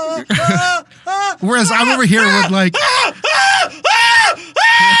 Whereas I'm over here with like.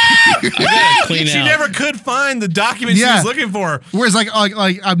 I gotta clean she out. never could find the document she was looking for. Whereas like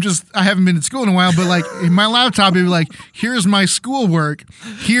I haven't been to school in a while, but like in my laptop it'd be like, here's my schoolwork.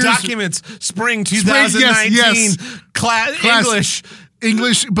 Here's documents, spring 2019, yes. class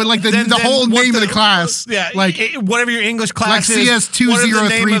English, but like the whole name of the class. Yeah, like whatever your English class like is.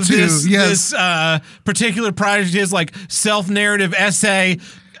 CS2032. This particular project is like self-narrative essay.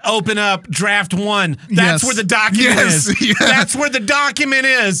 Open up draft 1. That's where the document is. Yeah. That's where the document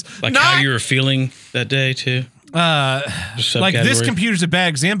is. Like how you were feeling that day too. Like this computer's a bad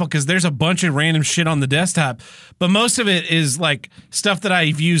example because there's a bunch of random shit on the desktop, but most of it is like stuff that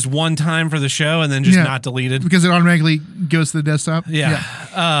I've used one time for the show and then just not deleted because it automatically goes to the desktop. Yeah.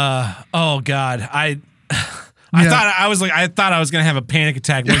 Oh God, I thought I was gonna have a panic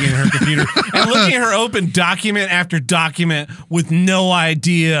attack looking at her computer and looking at her open document after document with no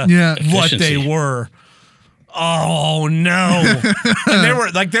idea what they were. Oh no!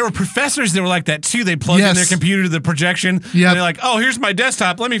 And there were professors that were like that too. They plugged in their computer to the projection. And they're like, "Oh, here's my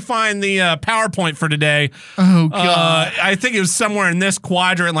desktop. Let me find the PowerPoint for today." Oh God! I think it was somewhere in this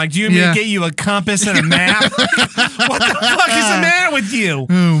quadrant. Like, do you want me to get you a compass and a map? What the fuck is the matter with you?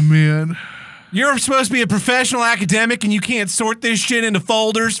 Oh man! You're supposed to be a professional academic and you can't sort this shit into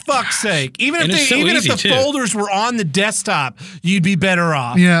folders. Fuck's sake. Even And if it's so the easy, too. folders were on the desktop, you'd be better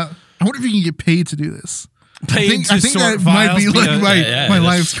off. Yeah. I wonder if you can get paid to do this. Paid I to think sort that might be files like because- my Yeah, my that's-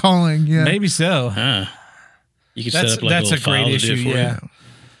 life's calling. Yeah. Maybe so. Huh. You could set That's up like that's a a little great file to do issue. it for Yeah. you.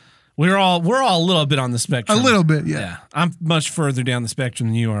 We're all a little bit on the A spectrum. little bit. Yeah. Yeah. I'm much further down the spectrum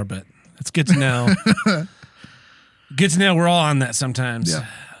than you are, but it's good to know. Good to know we're all on that sometimes. Yeah.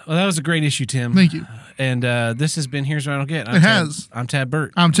 Well, that was a great issue, Tim. Thank you. And this has been Here's What I Don't Get. It has. I'm Tad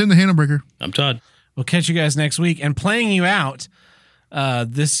Burt. I'm Tim the Handlebreaker. I'm Todd. We'll catch you guys next week. And playing you out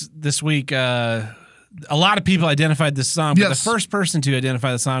this week, a lot of people identified this song, but Yes. the first person to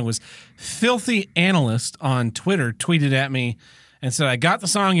identify the song was Filthy Analyst on Twitter, tweeted at me and said, I got the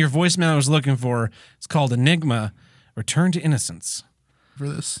song your voicemail I was looking for. It's called Enigma, Return to Innocence. For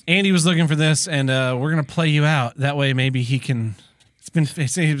this. Andy was looking for this, and we're going to play you out. That way maybe he can... He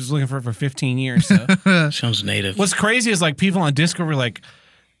said he was looking for it for 15 years. So. Sounds native. What's crazy is like people on Discord were like,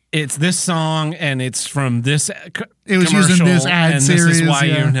 it's this song and it's from this It was used in commercial, this ad and series, this is why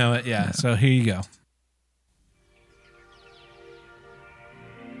yeah. you know it. Yeah. So here you go.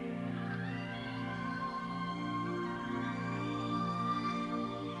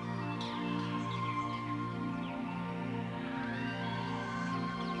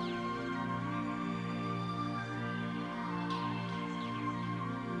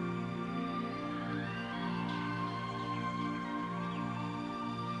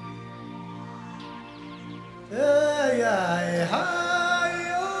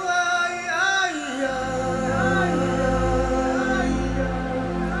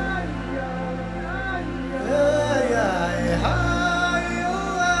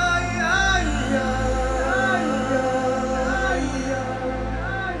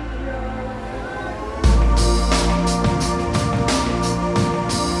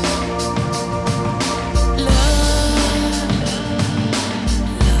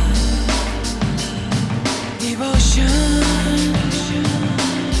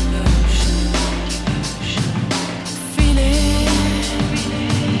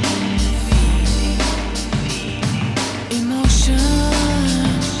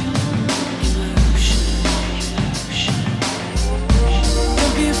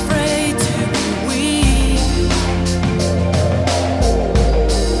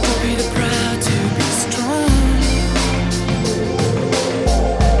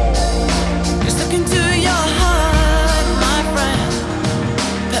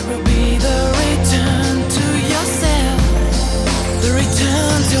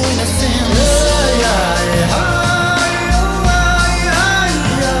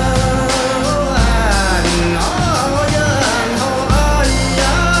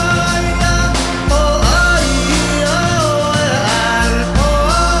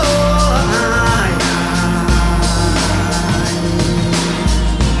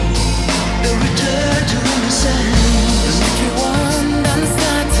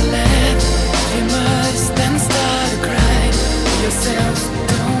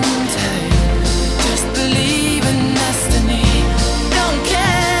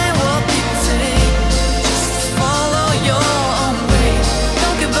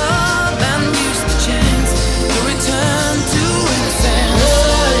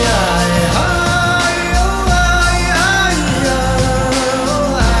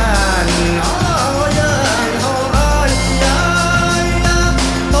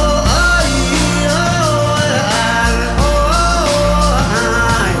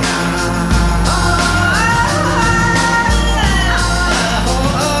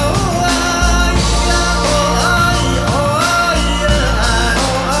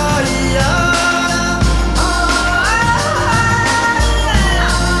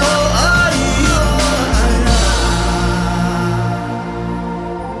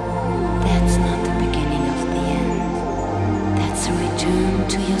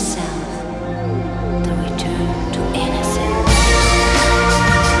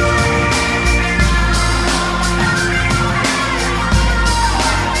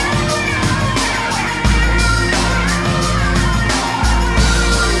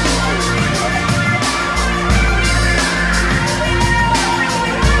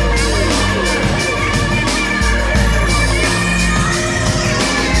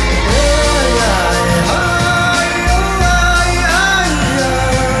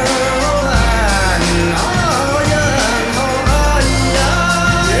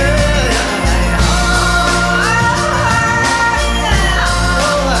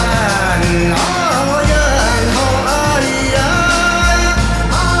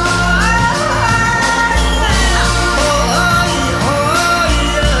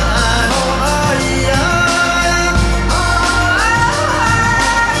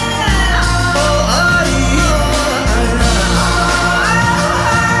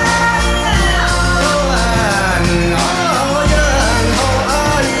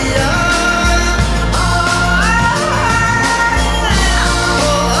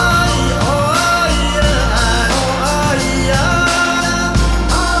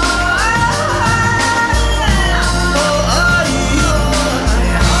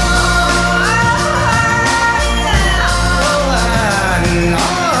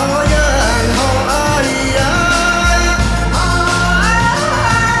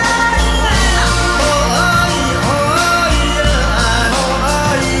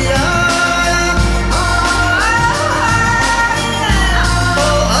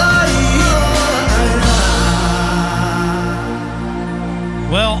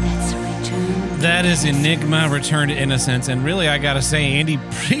 is Enigma Return to Innocence. And really, I got to say, Andy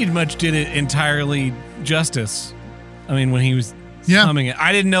pretty much did it entirely justice. I mean, when he was humming it.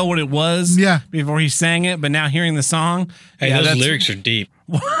 I didn't know what it was before he sang it, but now hearing the song. Hey, those lyrics are deep.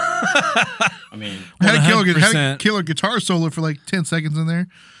 I mean, had a killer guitar solo for like 10 seconds in there.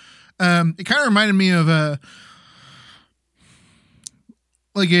 It kind of reminded me of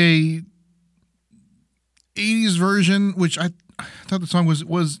like a 80s version, which I thought the song was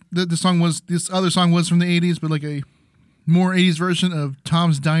this other song was from the 80s, but like a more 80s version of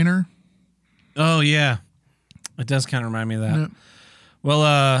Tom's Diner. Oh yeah, it does kind of remind me of that. Yeah.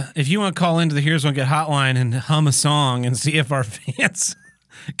 Well, if you want to call into the Here's One Get hotline and hum a song and see if our fans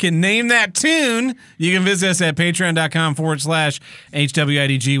can name that tune, you can visit us at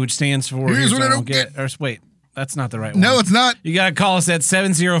patreon.com/HWIDG, which stands for Here's What I Don't Get. Or wait, that's not the right one. No, it's not. You got to call us at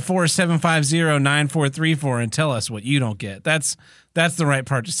 704-750-9434 and tell us what you don't get. That's the right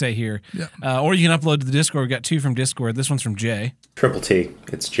part to say here. Yeah. Or you can upload to the Discord. We got 2 from Discord. This one's from Jay. Triple T,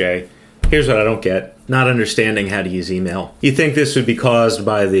 it's Jay. Here's what I don't get. Not understanding how to use email. You think this would be caused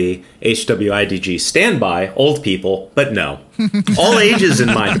by the HWIDG standby, old people, but no. All ages in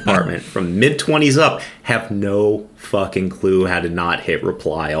my department, from mid-20s up, have no fucking clue how to not hit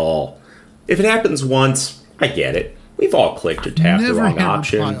reply all. If it happens once, I get it. We've all clicked or tapped the wrong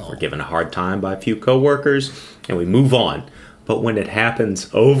option, or given a hard time by a few coworkers, and we move on. But when it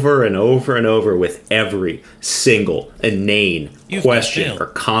happens over and over and over with every single inane question or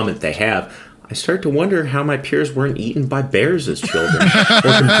comment they have, I start to wonder how my peers weren't eaten by bears as children or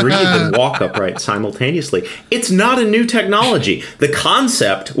can breathe and walk upright simultaneously. It's not a new technology. The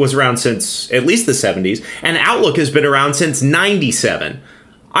concept was around since at least the 70s, and Outlook has been around since 97.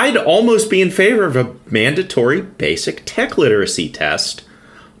 I'd almost be in favor of a mandatory basic tech literacy test,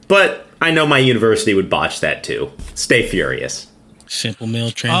 but I know my university would botch that too. Stay furious. Simple mail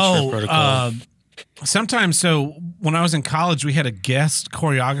transfer protocol. Sometimes, so when I was in college, we had a guest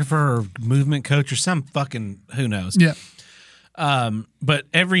choreographer or movement coach or some fucking who knows. Yeah. But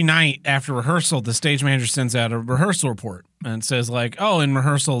every night after rehearsal, the stage manager sends out a rehearsal report and says like, "Oh, in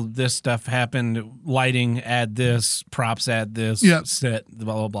rehearsal, this stuff happened. Lighting, add this. Props, add this. Set,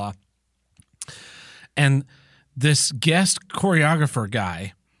 blah blah blah." And this guest choreographer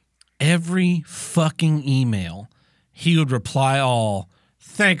guy, every fucking email, he would reply all,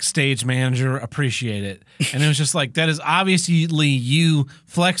 "Thanks, stage manager, appreciate it." And it was just like, that is obviously you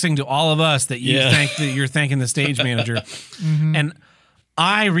flexing to all of us that you think that you're thanking the stage manager. Mm-hmm. And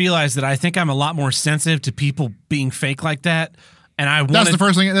I realized that I think I'm a lot more sensitive to people being fake like that. And that's the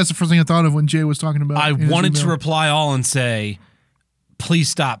first thing I thought of when Jay was talking about. I wanted to reply all and say, please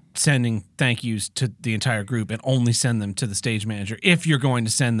stop sending thank yous to the entire group and only send them to the stage manager. If you're going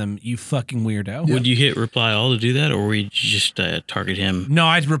to send them, you fucking weirdo. Would you hit reply all to do that, or would you just target him? No,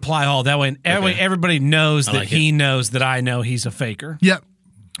 I'd reply all. That way everybody knows that he knows that I know he's a faker. Yep.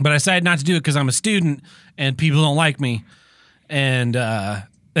 But I decided not to do it because I'm a student and people don't like me. And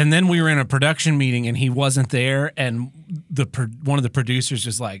then we were in a production meeting and he wasn't there, and one of the producers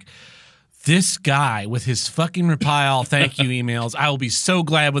just like, "This guy with his fucking reply all thank you emails, I will be so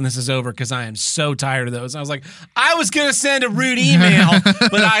glad when this is over because I am so tired of those." And I was like, I was going to send a rude email,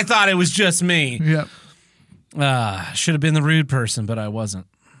 but I thought it was just me. Yep. Should have been the rude person, but I wasn't.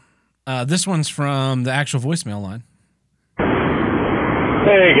 This one's from the actual voicemail line.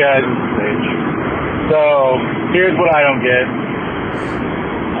 Hey guys, it's Sage. So here's what I don't get.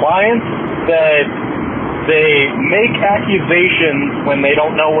 Clients that they make accusations when they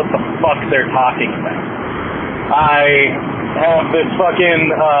don't know what the fuck they're talking about. I have this fucking,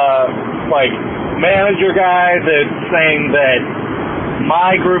 manager guy that's saying that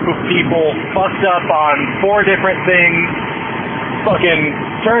my group of people fucked up on 4 different things. Fucking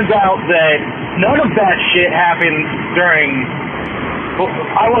turns out that none of that shit happened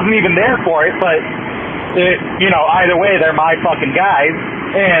I wasn't even there for it, but either way, they're my fucking guys.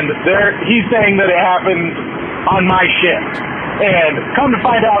 And he's saying that it happened on my shift. And come to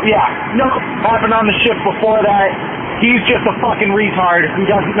find out, happened on the shift before that. He's just a fucking retard who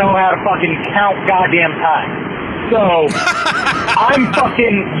doesn't know how to fucking count goddamn time. So, I'm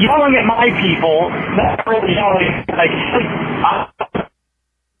fucking yelling at my people, not really yelling,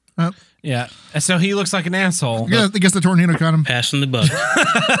 yeah, so he looks like an asshole. Yeah, I guess the tornado caught him. Passing the buck.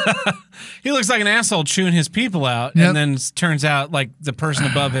 He looks like an asshole chewing his people out, and then it turns out like the person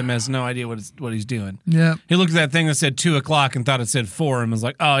above him has no idea what he's doing. Yeah, he looked at that thing that said 2:00 and thought it said 4, and was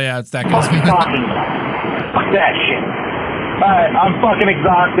like, "Oh yeah, it's that guy's fuck that shit." All right, I'm fucking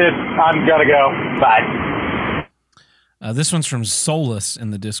exhausted. I'm gonna go. Bye. This one's from Solus in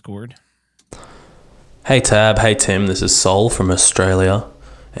the Discord. Hey Tab, hey Tim, this is Sol from Australia,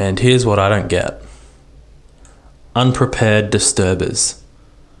 and here's what I don't get. unprepared disturbers.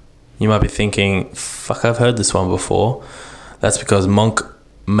 You might be thinking, fuck, I've heard this one before. That's because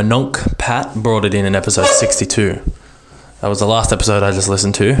Mononk Pat brought it in episode 62. That was the last episode I just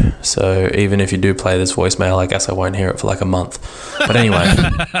listened to. So even if you do play this voicemail, I guess I won't hear it for like a month. But anyway,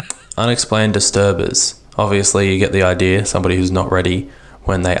 unexplained disturbers. Obviously, you get the idea. Somebody who's not ready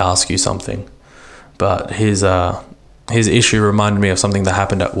when they ask you something. But his issue reminded me of something that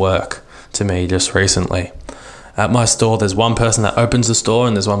happened at work to me just recently. At my store, there's one person that opens the store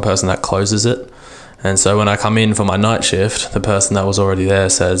and there's one person that closes it. And so when I come in for my night shift, the person that was already there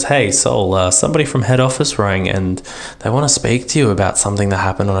says, "Hey, Sol, somebody from head office rang and they want to speak to you about something that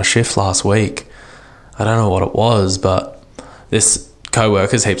happened on a shift last week." I don't know what it was, but this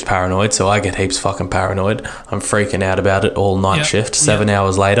co-worker's heaps paranoid, so I get heaps fucking paranoid. I'm freaking out about it all night shift. 7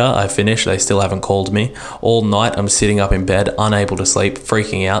 hours later, I finish. They still haven't called me. All night, I'm sitting up in bed, unable to sleep,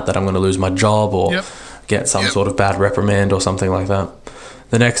 freaking out that I'm going to lose my job or get some sort of bad reprimand or something like that.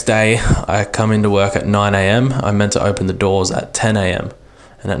 The next day, I come into work at 9 a.m. I'm meant to open the doors at 10 a.m.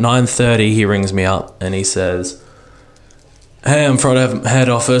 And at 9:30, he rings me up and he says, "Hey, I'm from head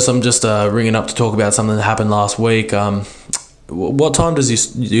office. I'm just ringing up to talk about something that happened last week. What time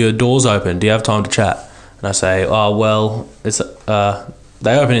does your doors open? Do you have time to chat?" And I say, "Oh, well, it's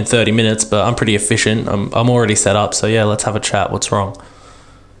they open in 30 minutes, but I'm pretty efficient. I'm already set up, so yeah, let's have a chat. What's wrong?"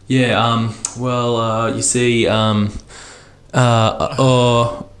 "Yeah, you see,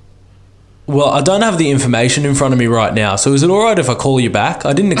 well, I don't have the information in front of me right now, so is it all right if I call you back?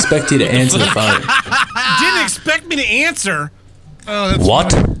 I didn't expect you to answer the phone." Didn't expect me to answer? Oh, that's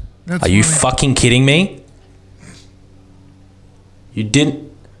What? funny. That's Are you funny. fucking kidding me? You didn't...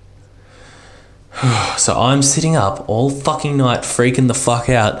 So I'm sitting up all fucking night freaking the fuck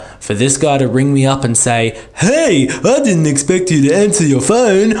out for this guy to ring me up and say, "Hey, I didn't expect you to answer your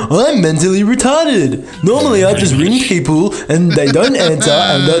phone. I'm mentally retarded. Normally I just ring people and they don't answer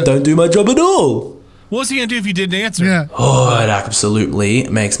and I don't do my job at all." What's he going to do if you didn't answer? Yeah. Oh, it absolutely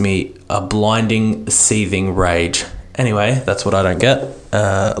makes me a blinding, seething rage. Anyway, that's what I don't get.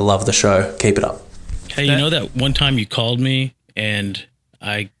 Love the show. Keep it up. Hey, you know that one time you called me and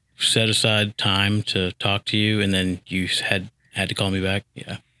I set aside time to talk to you and then you had to call me back?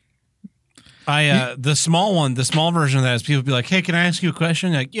 Yeah. The small version of that is people be like, "Hey, can I ask you a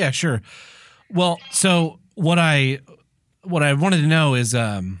question?" Like, "Yeah, sure." Well, so what I wanted to know is,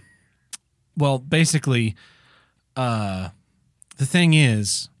 basically, the thing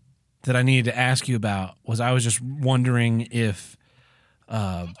is that I needed to ask you about was I was just wondering if,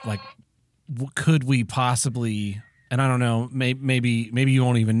 could we possibly, and I don't know, maybe you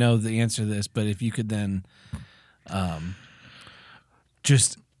won't even know the answer to this, but if you could then,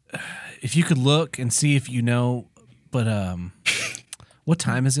 just if you could look and see if you know, but what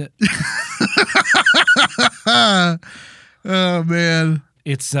time is it? Oh man,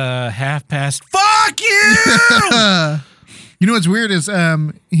 it's past. Fuck you! You know what's weird is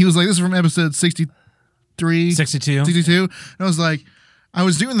he was like, this is from episode 63, 62. 62. And I was like, I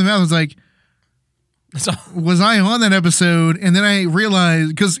was doing the math. I was like, was I on that episode? And then I realized,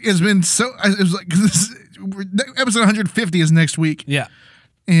 because it's been so, it was like, episode 150 is next week. Yeah.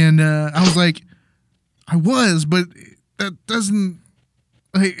 And I was like, I was, but that doesn't,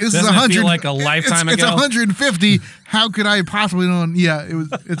 like, this Doesn't is it 100. feel like a lifetime it's ago? 150. How could I possibly know? Yeah,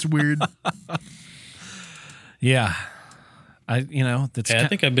 it's weird. Yeah. I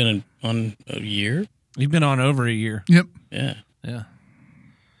think I've been on a year. You've been on over a year. Yep. Yeah. Yeah.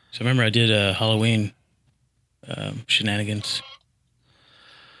 So I remember I did Halloween shenanigans.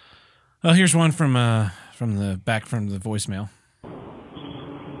 Oh, here's one from the voicemail.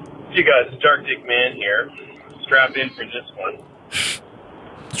 You guys, Dark Dick Man here. Strap in for this one.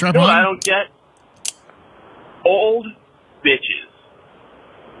 Strap you know what on. I don't get? Old bitches.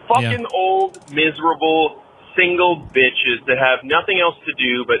 Fucking old, miserable, single bitches that have nothing else to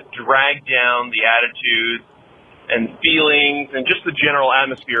do but drag down the attitudes and feelings and just the general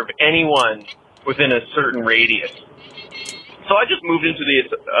atmosphere of anyone within a certain radius. So I just moved into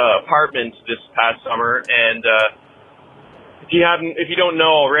the apartment this past summer, and if you don't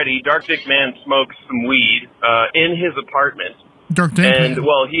know already, Dark Dick Man smokes some weed in his apartment. Dark Dick And Man.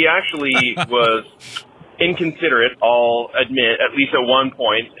 well, he actually was inconsiderate, I'll admit, at least at one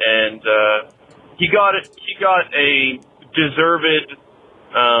point, and he got a deserved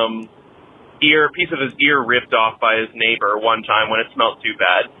piece of his ear ripped off by his neighbor one time when it smelled too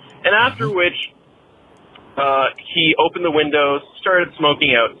bad. And after which, he opened the windows, started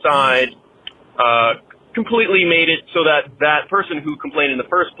smoking outside, completely made it so that person who complained in the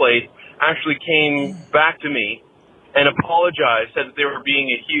first place actually came back to me and apologized, said that they were being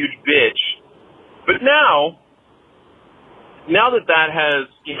a huge bitch. But now, now that has,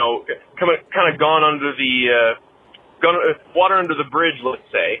 kind of gone under the water under the bridge, let's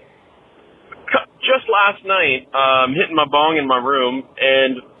say. Just last night, I'm hitting my bong in my room,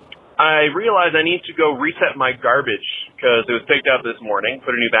 and I realized I need to go reset my garbage because it was picked up this morning,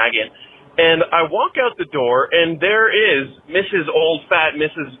 put a new bag in. And I walk out the door, and there is Mrs. Old Fat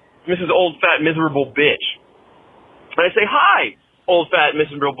Miserable Bitch. And I say, "Hi, Old Fat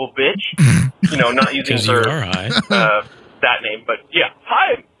Miserable Bitch." Not using her that name, but yeah,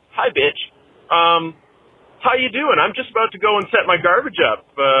 hi, bitch. How you doing? I'm just about to go and set my garbage up.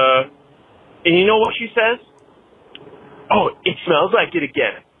 And you know what she says? "Oh, it smells like it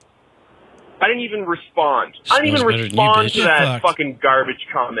again." I didn't even respond. I didn't even respond to that fucking garbage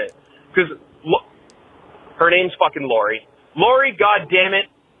comment. Because her name's fucking Lori. Lori, goddammit.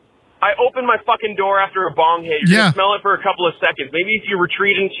 I opened my fucking door after a bong hit. You're gonna smell it for a couple of seconds. Maybe if you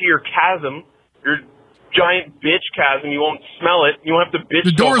retreat into your chasm, your giant bitch chasm, you won't smell it. You won't have to bitch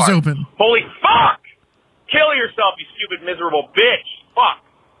The door's so hard. open. Holy fuck! Kill yourself, you stupid, miserable bitch. Fuck.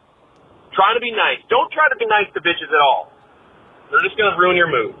 Trying to be nice. Don't try to be nice to bitches at all. They're just gonna ruin your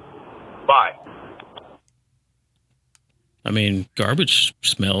mood. Bye. I mean, garbage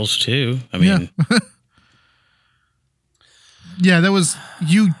smells too. I mean, yeah, that was,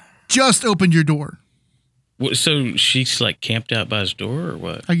 you just opened your door. So she's like camped out by his door or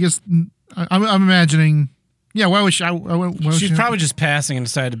what? I guess I'm imagining. Yeah, why was she? She's probably just passing and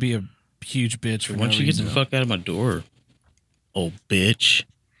decided to be a huge bitch. Why don't you get the fuck out of my door, old bitch?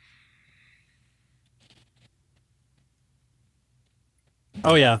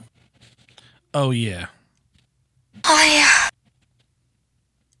 Oh yeah. Oh yeah. Oh yeah.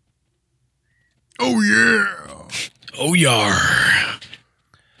 Oh yeah. Oh yeah.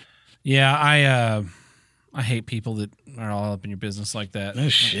 Yeah, I hate people that are all up in your business like that. No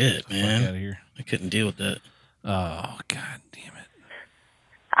shit, man. Out of here. I couldn't deal with that. Oh god damn it.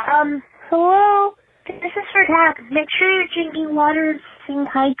 Hello. This is for Dad. Make sure you're drinking water and staying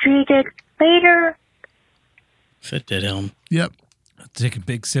hydrated. Later. Said Dead Elm. Yep. Take a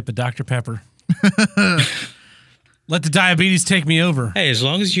big sip of Dr. Pepper. Let the diabetes take me over. Hey, as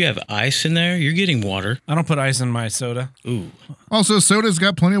long as you have ice in there, you're getting water. I don't put ice in my soda. Ooh. Also, soda's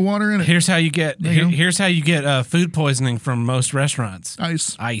got plenty of water in it. Here's how you get here's how you get food poisoning from most restaurants.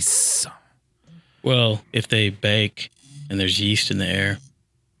 Ice. Well, if they bake and there's yeast in the air.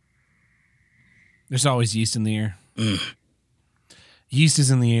 There's always yeast in the air. Yeast is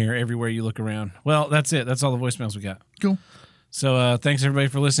in the air everywhere you look around. Well, that's it. That's all the voicemails we got. Cool. So thanks everybody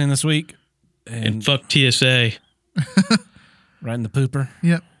for listening this week. And fuck TSA. Right in the pooper.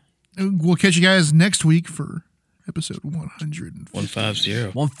 Yep. We'll catch you guys next week for episode 150.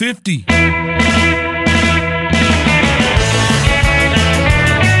 150. 150.